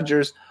Aaron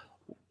Rodgers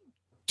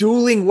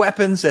dueling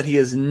weapons that he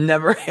has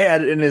never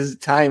had in his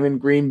time in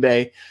Green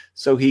Bay,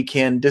 so he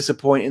can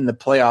disappoint in the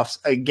playoffs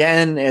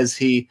again as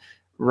he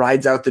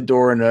rides out the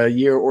door in a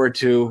year or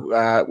two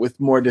with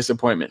more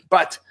disappointment.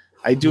 But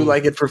I do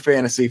like it for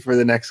fantasy for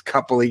the next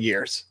couple of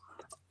years.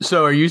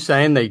 So are you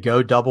saying they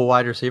go double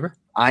wide receiver?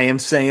 I am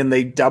saying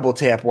they double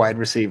tap wide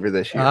receiver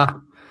this year.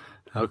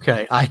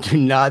 Okay. I do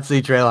not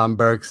see Treylon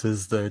Burks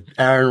as the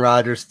Aaron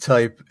Rodgers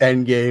type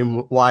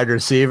endgame wide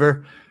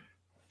receiver.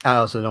 I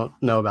also don't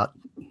know about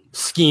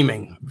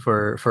scheming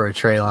for a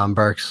Treylon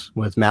Burks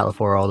with Matt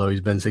LaFleur, although he's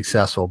been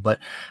successful. But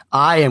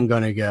I am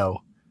going to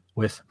go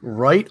with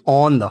right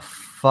on the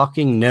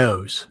fucking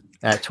nose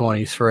at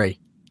 23,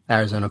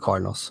 Arizona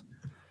Cardinals.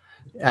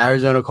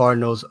 Arizona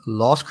Cardinals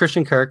lost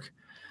Christian Kirk.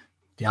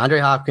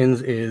 DeAndre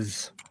Hopkins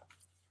is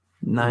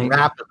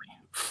rapidly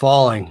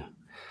falling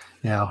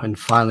now and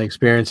finally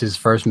experienced his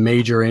first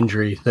major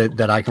injury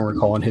that I can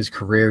recall in his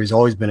career. He's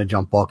always been a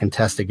jump ball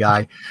contested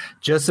guy.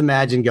 Just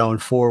imagine going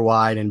four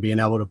wide and being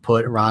able to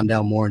put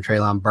Rondale Moore and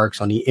Treylon Burks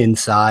on the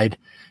inside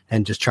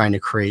and just trying to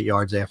create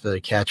yards after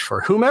the catch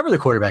for whomever the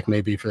quarterback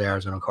may be for the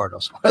Arizona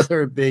Cardinals,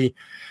 whether it be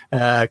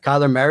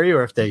Kyler Murray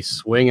or if they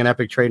swing an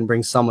epic trade and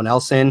bring someone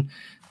else in.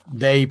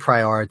 They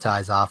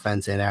prioritize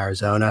offense in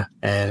Arizona,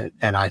 and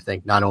I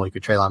think not only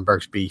could Treylon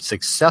Burks be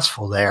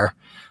successful there,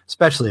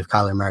 especially if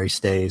Kyler Murray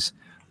stays,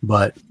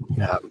 but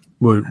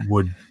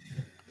would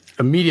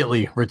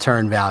immediately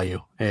return value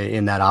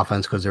in that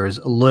offense because there is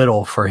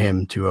little for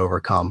him to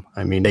overcome.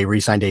 I mean, they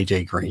re-signed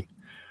AJ Green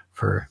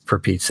for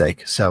Pete's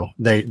sake, so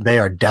they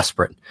are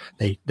desperate.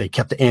 They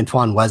kept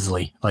Antoine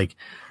Wesley. Like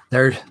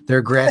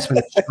they're grasping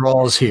at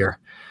straws here.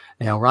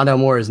 Rondale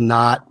Moore is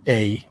not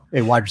a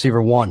wide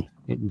receiver one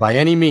by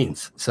any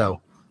means. So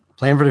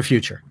plan for the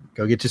future.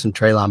 Go get you some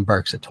Treylon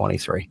Burks at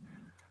 23.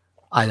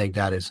 I think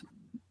that is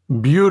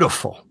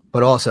beautiful,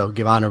 but also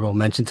give honorable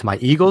mention to my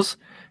Eagles.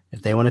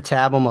 If they want to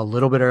tab them a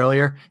little bit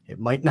earlier, it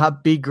might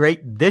not be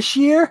great this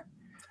year,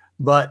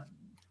 but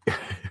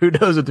who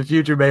knows what the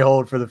future may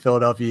hold for the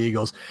Philadelphia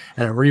Eagles.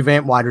 And a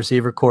revamped wide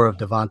receiver core of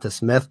Devonta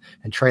Smith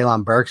and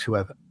Treylon Burks, who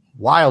have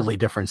wildly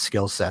different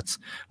skill sets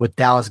with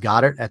Dallas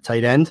Goedert at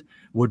tight end,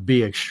 would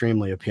be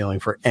extremely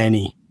appealing for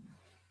any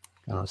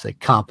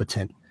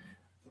competent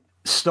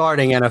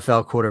starting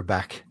NFL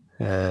quarterback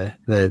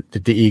that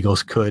the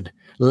Eagles could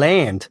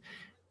land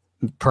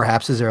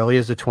perhaps as early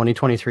as the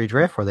 2023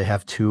 draft, where they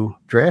have 2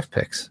 draft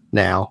picks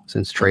now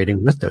since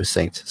trading with those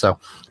Saints. So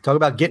talk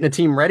about getting a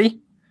team ready.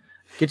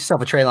 Get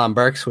yourself a Treylon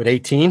Burks with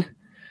 18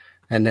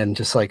 and then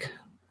just wait.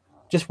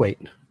 Just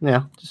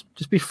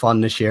be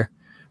fun this year,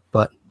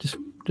 but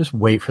just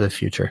wait for the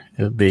future.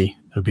 It'll be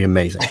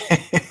amazing.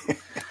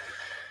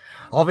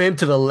 Off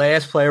into the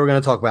last player we're going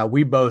to talk about.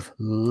 We both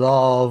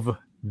love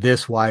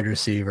this wide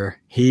receiver.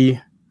 He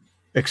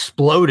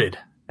exploded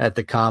at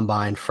the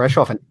combine, fresh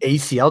off an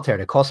ACL tear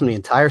that cost him the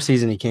entire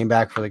season. He came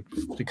back for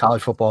the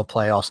college football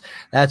playoffs.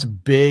 That's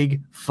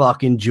big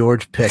fucking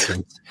George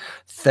Pickens.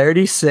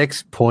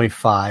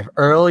 36.5,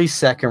 early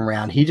second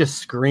round. He just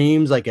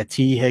screams like a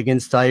T.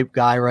 Higgins type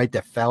guy, right?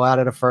 That fell out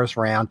of the first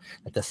round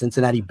that the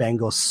Cincinnati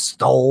Bengals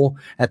stole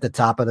at the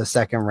top of the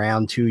second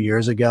round 2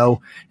 years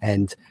ago.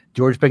 And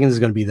George Pickens is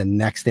going to be the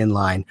next in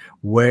line.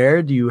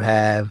 Where do you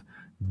have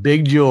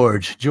Big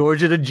George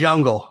of the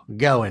Jungle,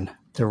 going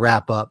to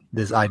wrap up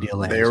this ideal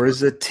land? There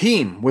is a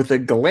team with a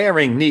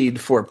glaring need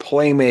for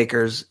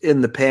playmakers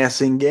in the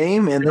passing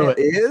game, and it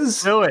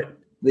is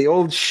the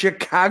old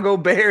Chicago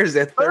Bears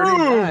at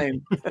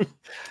 39.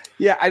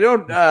 Yeah,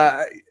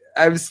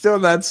 I'm still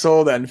not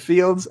sold on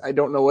Fields. I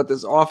don't know what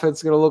this offense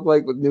is going to look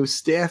like with new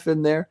staff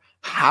in there.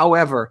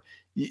 However,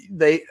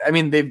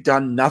 they've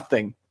done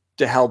nothing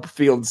to help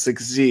Fields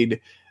succeed.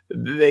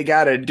 They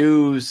got to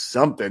do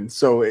something.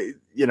 So,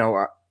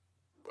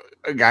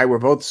 a guy we're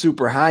both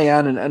super high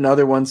on, and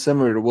another one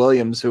similar to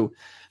Williams, who,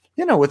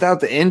 without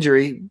the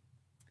injury,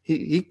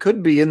 he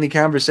could be in the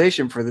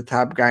conversation for the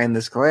top guy in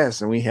this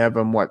class, and we have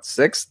him,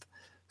 6th?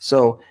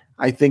 So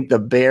I think the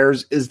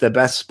Bears is the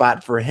best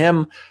spot for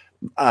him.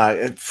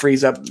 It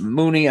frees up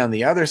Mooney on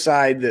the other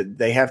side. That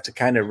they have to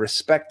kind of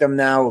respect him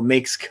now. It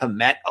makes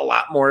Kmet a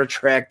lot more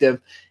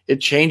attractive. It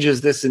changes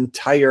this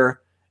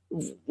entire,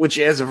 which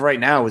as of right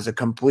now is a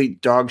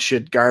complete dog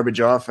shit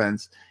garbage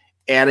offense.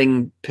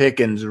 Adding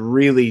Pickens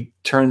really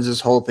turns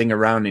this whole thing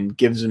around and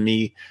gives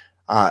me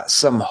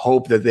some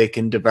hope that they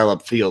can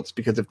develop Fields,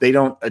 because if they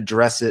don't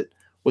address it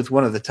with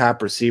one of the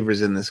top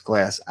receivers in this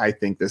class, I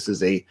think this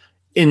is a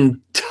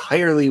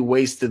entirely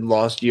wasted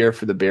lost year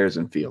for the Bears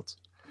and Fields.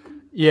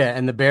 Yeah,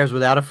 and the Bears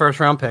without a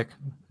first-round pick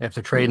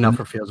after trading up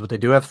for Fields, but they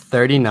do have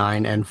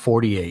 39 and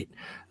 48.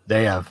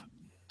 They have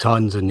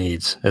tons of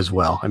needs as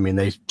well. I mean,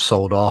 they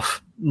sold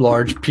off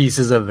large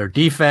pieces of their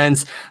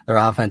defense. Their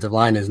offensive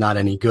line is not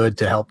any good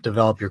to help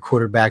develop your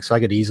quarterback, so I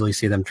could easily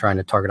see them trying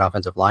to target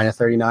offensive line at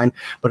 39,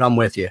 but I'm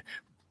with you.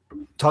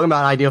 Talking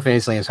about ideal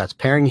fantasy landing spots,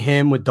 pairing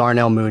him with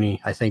Darnell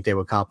Mooney, I think they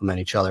would complement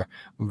each other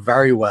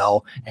very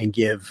well and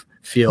give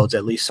Fields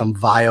at least some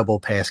viable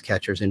pass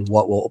catchers in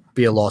what will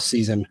be a lost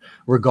season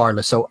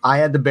regardless. So I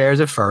had the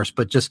Bears at first,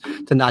 but just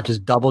to not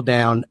just double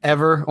down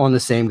ever on the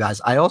same guys.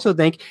 I also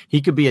think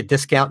he could be a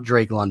discount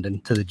Drake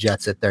London to the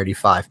Jets at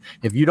 35.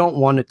 If you don't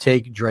want to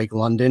take Drake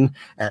London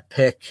at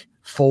pick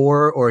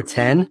 4 or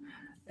 10,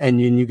 and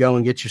then you go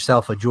and get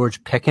yourself a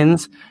George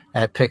Pickens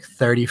at pick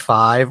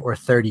 35 or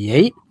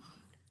 38,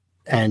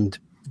 and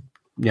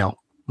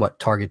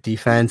target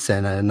defense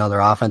and another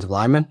offensive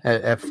lineman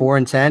at 4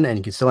 and 10, and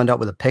you can still end up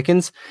with a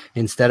Pickens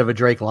instead of a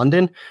Drake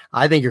London,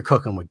 I think you're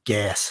cooking with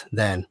gas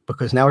then,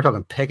 because now we're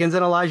talking Pickens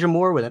and Elijah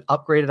Moore with an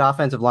upgraded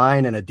offensive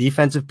line and a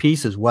defensive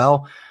piece as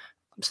well.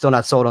 I'm still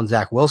not sold on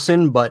Zach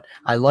Wilson, but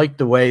I like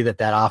the way that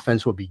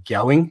offense will be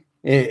going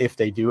if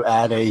they do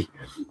add a,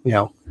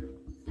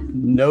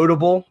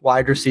 notable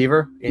wide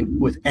receiver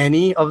with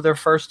any of their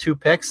first 2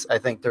 picks. I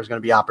think there's going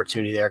to be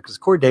opportunity there because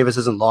Corey Davis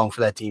isn't long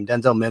for that team.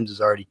 Denzel Mims is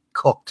already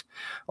cooked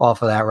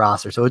off of that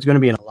roster. So it's going to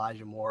be an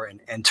Elijah Moore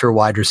and enter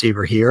wide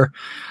receiver here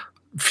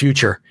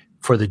future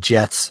for the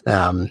Jets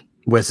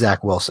with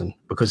Zach Wilson,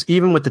 because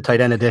even with the tight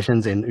end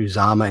additions in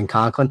Uzama and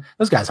Conklin,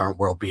 those guys aren't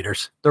world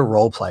beaters. They're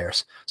role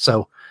players.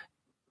 So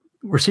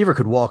receiver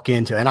could walk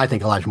into, and I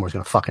think Elijah Moore is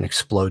going to fucking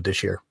explode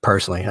this year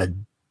personally. I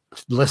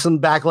listened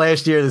back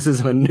last year. This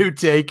isn't a new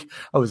take.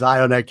 I was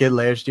high on that kid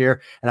last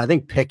year. And I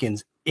think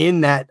Pickens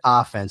in that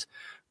offense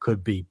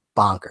could be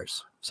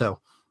bonkers. So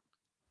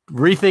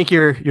rethink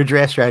your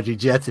draft strategy,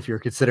 Jets, if you're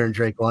considering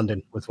Drake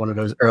London with one of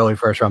those early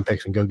first-round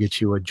picks, and go get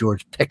you a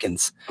George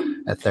Pickens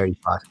at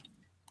 35.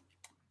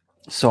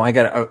 So I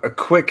got a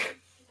quick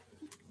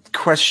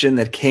question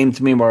that came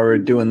to me while we were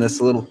doing this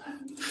little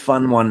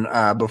fun one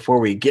before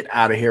we get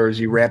out of here as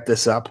you wrap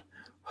this up.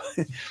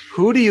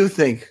 Who do you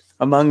think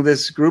among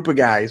this group of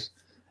guys,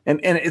 and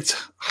it's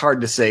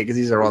hard to say because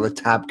these are all the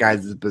top guys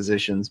at the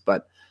positions,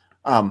 but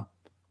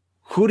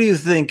who do you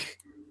think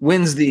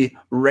wins the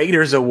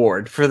Raiders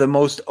Award for the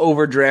most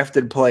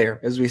overdrafted player?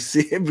 As we've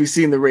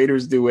seen the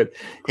Raiders do it,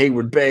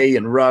 Hayward Bay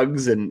and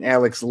Ruggs and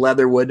Alex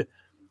Leatherwood.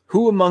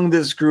 Who among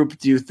this group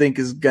do you think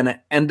is going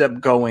to end up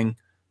going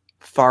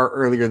far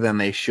earlier than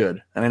they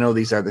should? And I know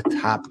these are the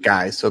top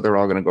guys, so they're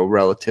all going to go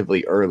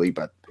relatively early,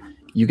 but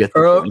you get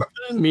the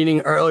point.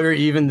 Meaning earlier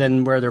even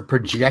than where they're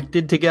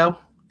projected to go?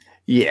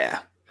 Yeah.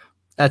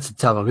 That's a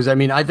tough one, because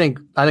I think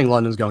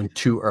London's going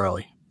too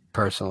early,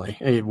 personally,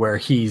 where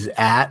he's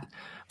at,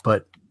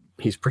 but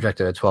he's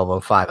projected at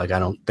 12:05. Like, I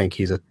don't think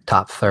he's a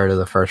top third of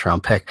the first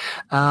round pick.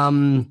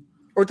 Or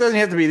it doesn't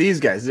have to be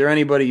these guys. Is there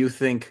anybody you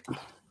think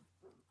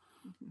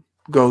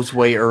goes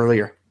way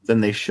earlier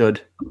than they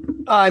should?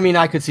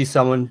 I could see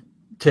someone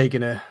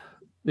taking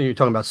you're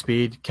talking about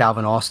speed,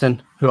 Calvin Austin,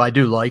 who I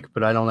do like,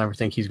 but I don't ever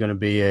think he's going to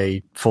be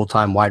a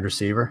full-time wide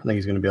receiver. I think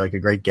he's going to be like a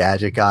great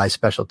gadget guy,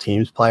 special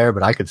teams player,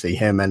 but I could see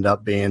him end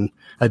up being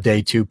a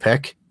day 2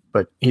 pick,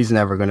 but he's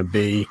never going to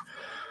be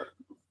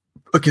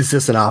a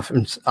consistent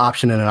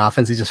option in an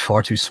offense. He's just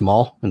far too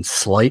small and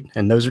slight.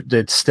 And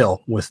it's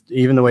still, with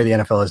even the way the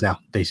NFL is now,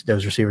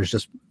 those receivers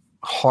just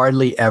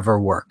hardly ever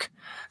work.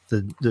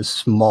 The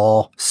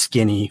small,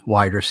 skinny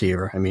wide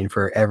receiver. I mean,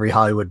 for every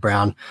Hollywood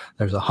Brown,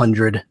 there's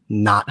 100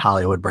 not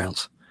Hollywood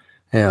Browns,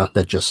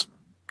 that just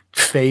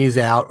phase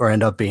out or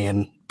end up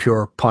being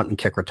pure punt and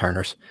kick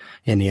returners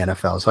in the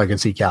NFL. So I can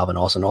see Calvin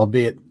Austin,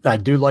 albeit I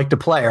do like the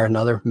player,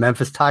 another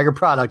Memphis Tiger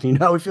product. You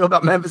know how we feel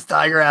about Memphis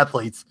Tiger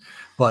athletes,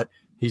 but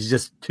he's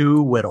just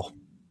too whittle.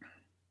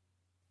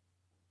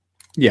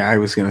 Yeah, I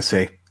was going to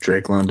say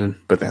Drake London,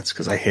 but that's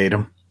because I hate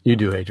him. You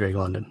do hate Drake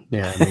London.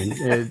 Yeah, I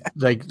mean,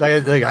 like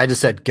I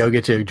just said, go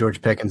get you George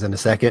Pickens in a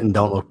second and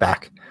don't look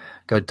back.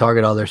 Go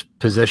target other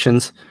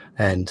positions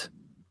and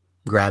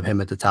grab him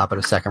at the top of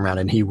the second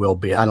round, and he will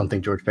be. I don't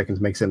think George Pickens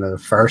makes it into the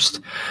first.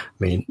 I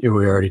mean, we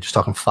were already just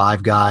talking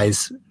 5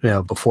 guys,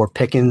 before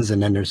Pickens,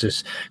 and then there's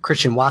this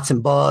Christian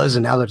Watson buzz,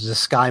 and now there's this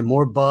Sky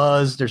Moore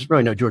buzz. There's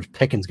really no George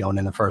Pickens going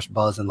in the first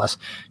buzz unless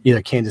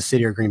either Kansas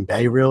City or Green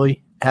Bay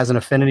really has an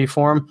affinity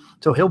for him.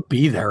 So he'll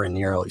be there in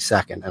the early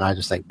second, and I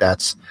just think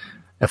that's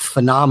a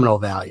phenomenal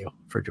value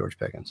for George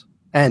Pickens.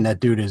 And that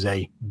dude is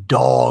a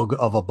dog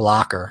of a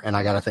blocker, and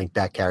I got to think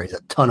that carries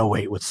a ton of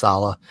weight with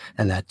Saleh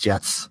and that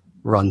Jets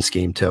run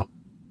scheme too.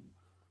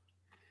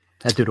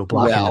 That dude will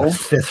block in the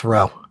 5th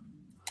row.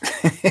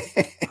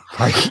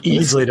 Like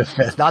easily the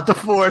 5th, not the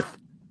 4th,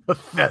 the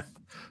 5th.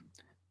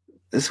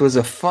 This was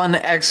a fun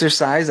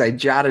exercise. I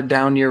jotted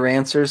down your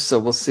answers, so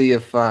we'll see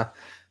if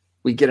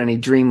we get any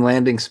dream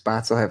landing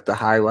spots. I'll have to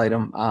highlight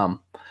them.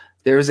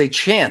 There is a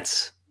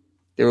chance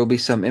there will be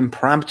some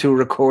impromptu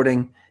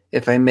recording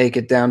if I make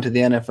it down to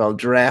the NFL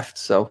draft.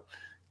 So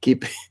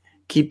keep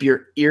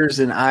your ears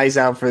and eyes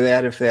out for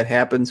that if that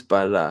happens.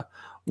 But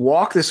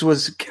Walk, this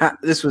was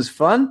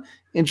fun.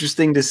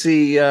 Interesting to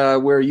see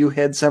where you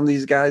had some of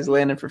these guys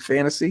landing for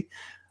fantasy.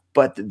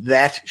 But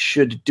that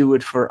should do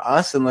it for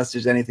us, unless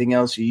there's anything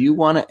else you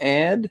want to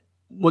add.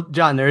 Well,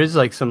 John, there is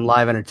like some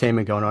live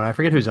entertainment going on. I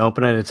forget who's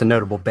opening it. It's a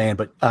notable band,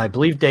 but I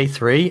believe day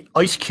 3,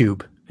 Ice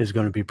Cube is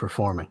going to be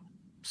performing.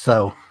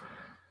 So I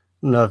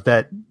don't know if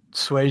that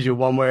sways you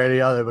one way or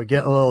the other, but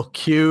getting a little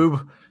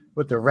Cube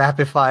with the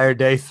rapid fire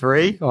day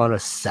 3 on a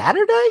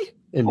Saturday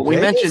in Vegas? We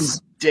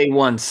mentioned day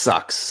 1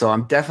 sucks, so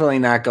I'm definitely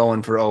not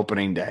going for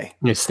opening day.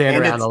 You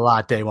stand around a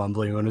lot day 1,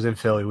 believe me. When it was in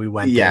Philly, we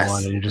went day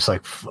 1, and you're just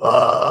like,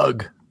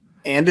 fuck.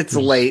 And it's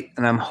late,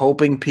 and I'm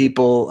hoping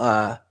people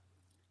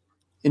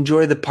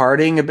enjoy the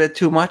partying a bit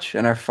too much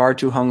and are far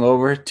too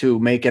hungover to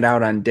make it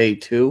out on day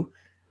 2.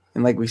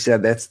 And like we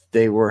said, that's the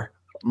day where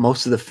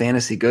most of the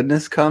fantasy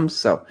goodness comes.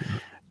 So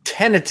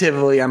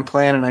tentatively, I'm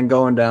planning on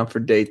going down for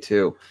day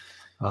 2.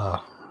 I'm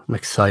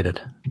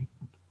excited.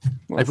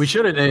 Like we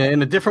should have,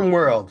 in a different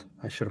world,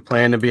 I should have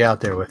planned to be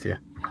out there with you.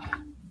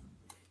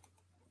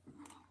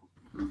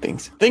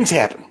 Things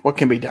happen. What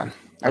can be done?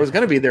 I was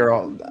going to be there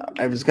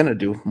I was going to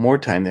do more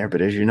time there,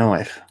 but as you know,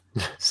 I've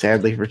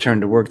sadly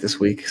returned to work this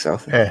week, so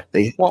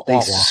they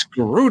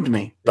screwed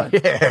me. But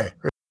yeah.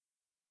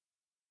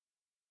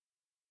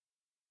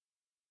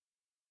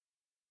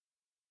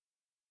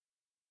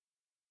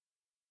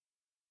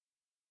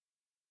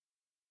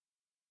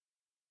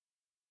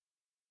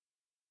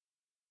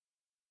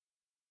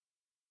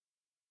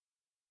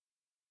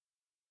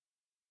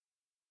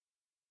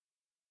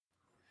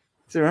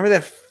 So remember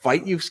that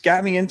fight you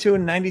got me into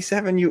in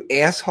 97, you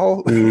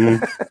asshole?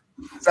 Mm-hmm.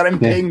 That I'm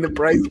paying the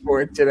price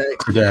for it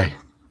today.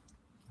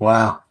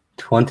 Wow.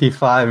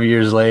 25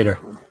 years later.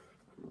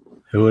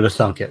 Who would have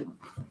thunk it?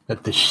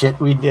 That the shit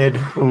we did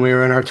when we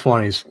were in our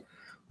 20s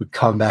would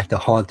come back to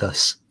haunt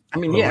us. I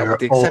mean, yeah, with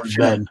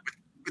the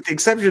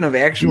exception of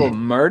actual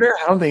murder,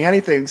 I don't think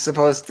anything's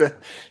supposed to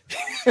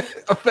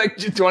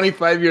affect you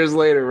 25 years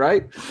later,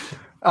 right?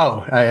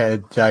 Oh, I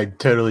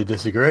totally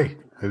disagree.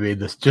 I mean,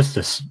 this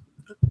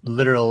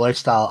literal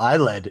lifestyle I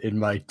led in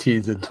my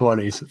teens and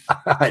 20s,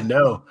 I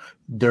know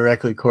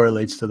directly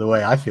correlates to the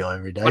way I feel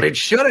every day. But it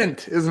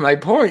shouldn't, is my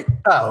point.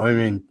 Oh, I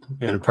mean,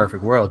 in a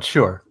perfect world,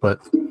 sure.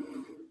 But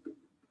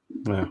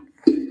I'm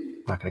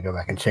not going to go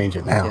back and change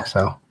it now. Yeah.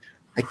 So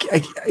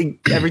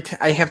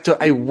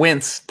I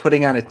wince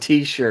putting on a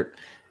t-shirt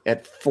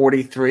at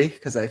 43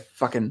 because I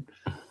fucking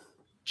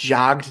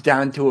jogged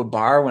down to a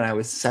bar when I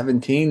was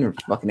 17 or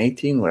fucking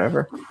 18,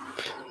 whatever.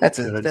 That's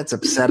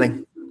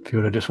upsetting. If you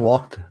would have just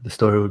walked, the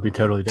story would be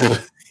totally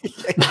different.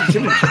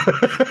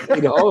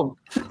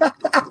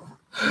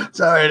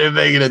 Sorry, I didn't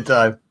make it in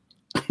time.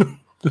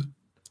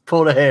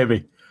 Pull the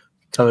hammy.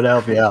 Coming to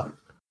help you out.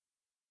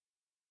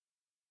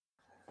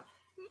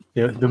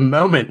 The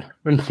moment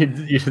when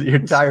your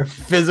entire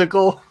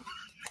physical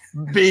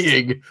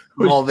being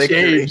was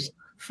changed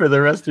for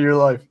the rest of your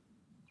life.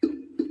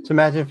 So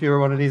imagine if you were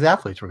one of these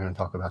athletes we're going to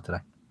talk about today.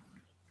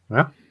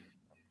 Well,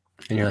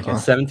 and you're like, at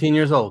 17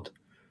 years old,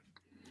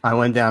 I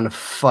went down to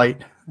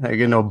fight. I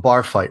get into a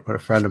bar fight with a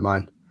friend of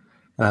mine,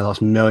 and I lost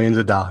millions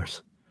of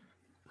dollars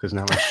because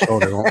now my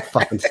shoulder won't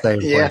fucking stay in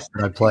place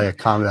when I play a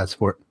combat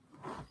sport.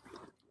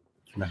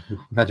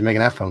 Imagine making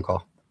that phone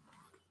call.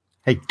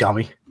 Hey,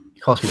 dummy,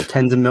 it cost me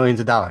tens of millions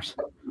of dollars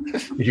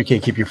if you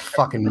can't keep your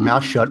fucking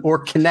mouth shut or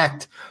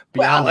connect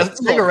beyond a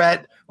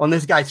cigarette on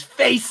this guy's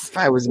face. If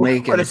I was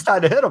making, but it's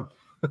time to hit him.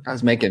 If I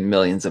was making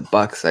millions of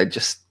bucks, I'd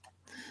just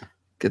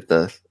get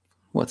the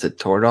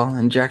Toradol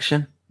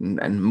injection.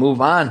 And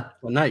move on.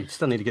 Well, no, you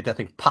still need to get that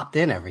thing popped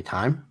in every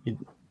time. You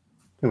think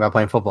about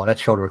playing football, that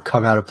shoulder would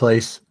come out of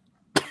place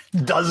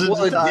dozens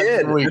of times.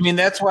 It did. I mean,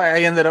 that's why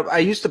I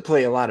used to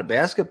play a lot of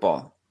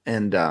basketball,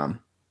 and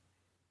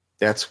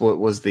that's what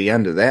was the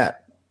end of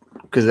that.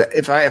 Because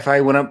if I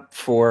went up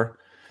for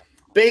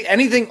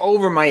anything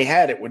over my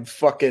head, it would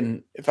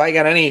fucking, if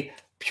anybody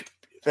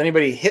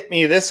hit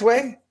me this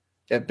way,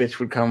 that bitch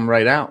would come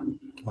right out.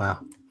 Wow.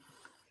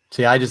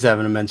 See, I just have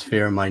an immense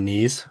fear of my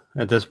knees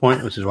at this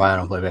point, which is why I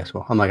don't play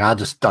basketball. I'm like, I'm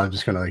just going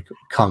to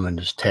come and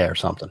just tear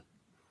something.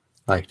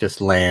 Like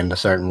just land a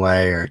certain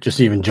way or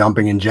just even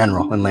jumping in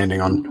general and landing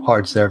on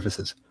hard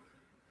surfaces.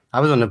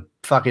 I was on a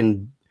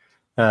fucking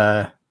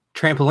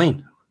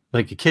trampoline,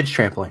 like a kid's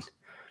trampoline.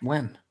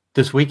 When?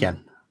 This weekend.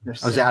 I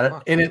was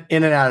in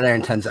and out of there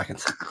in 10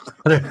 seconds.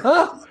 And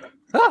I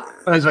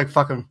was like,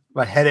 fucking,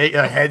 my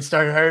head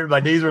started hurting. My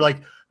knees were like,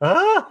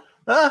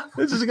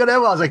 this is going to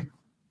end well. I was like,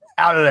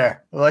 out of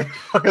there. Like,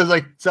 I was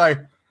like, sorry,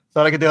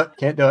 thought I could do it.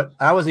 Can't do it.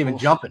 I wasn't even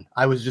jumping.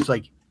 I was just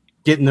like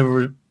getting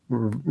the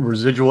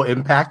residual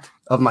impact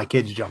of my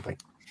kids jumping.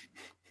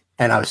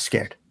 And I was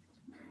scared.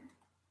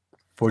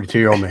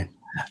 42-year-old man.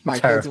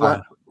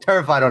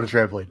 Terrified on a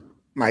trampoline.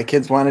 My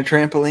kids want a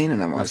trampoline,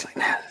 and I was like,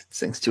 nah, this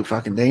thing's too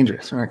fucking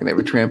dangerous. We're not going to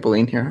have a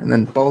trampoline here. And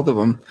then both of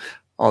them,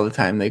 all the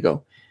time, they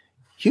go,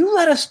 you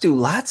let us do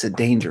lots of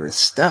dangerous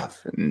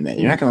stuff, and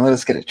you're not going to let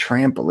us get a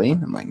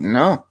trampoline? I'm like,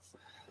 no.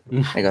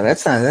 I go,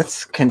 that's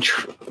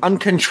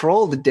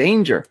uncontrolled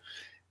danger.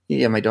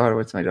 Yeah, my daughter.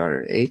 What's my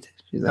daughter? 8.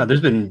 She's like,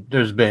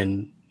 there's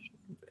been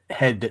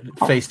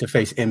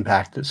face-to-face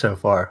impact so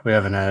far. We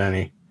haven't had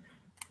any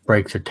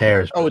breaks or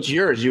tears. Oh, it's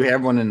yours. You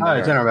have one in.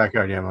 It's in our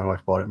backyard. Yeah, my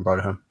wife bought it and brought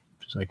it home.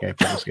 She's like, "Hey,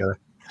 put this together."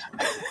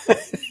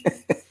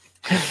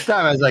 This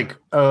time I was like,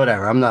 "Oh,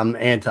 whatever." I'm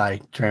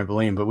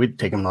anti-trampoline, but we'd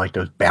take them to like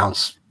those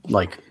bounce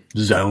like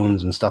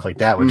zones and stuff like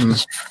that, which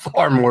is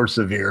far more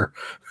severe.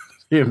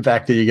 The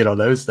impact that you get on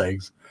those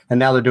things. And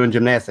now they're doing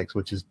gymnastics,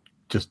 which is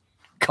just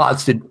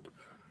constant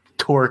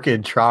torque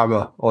and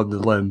trauma on the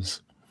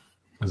limbs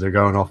as they're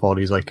going off all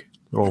these like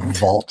little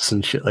vaults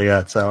and shit like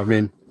that. So, I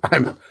mean,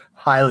 I'm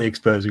highly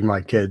exposing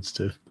my kids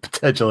to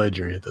potential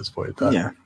injury at this point in time. Yeah.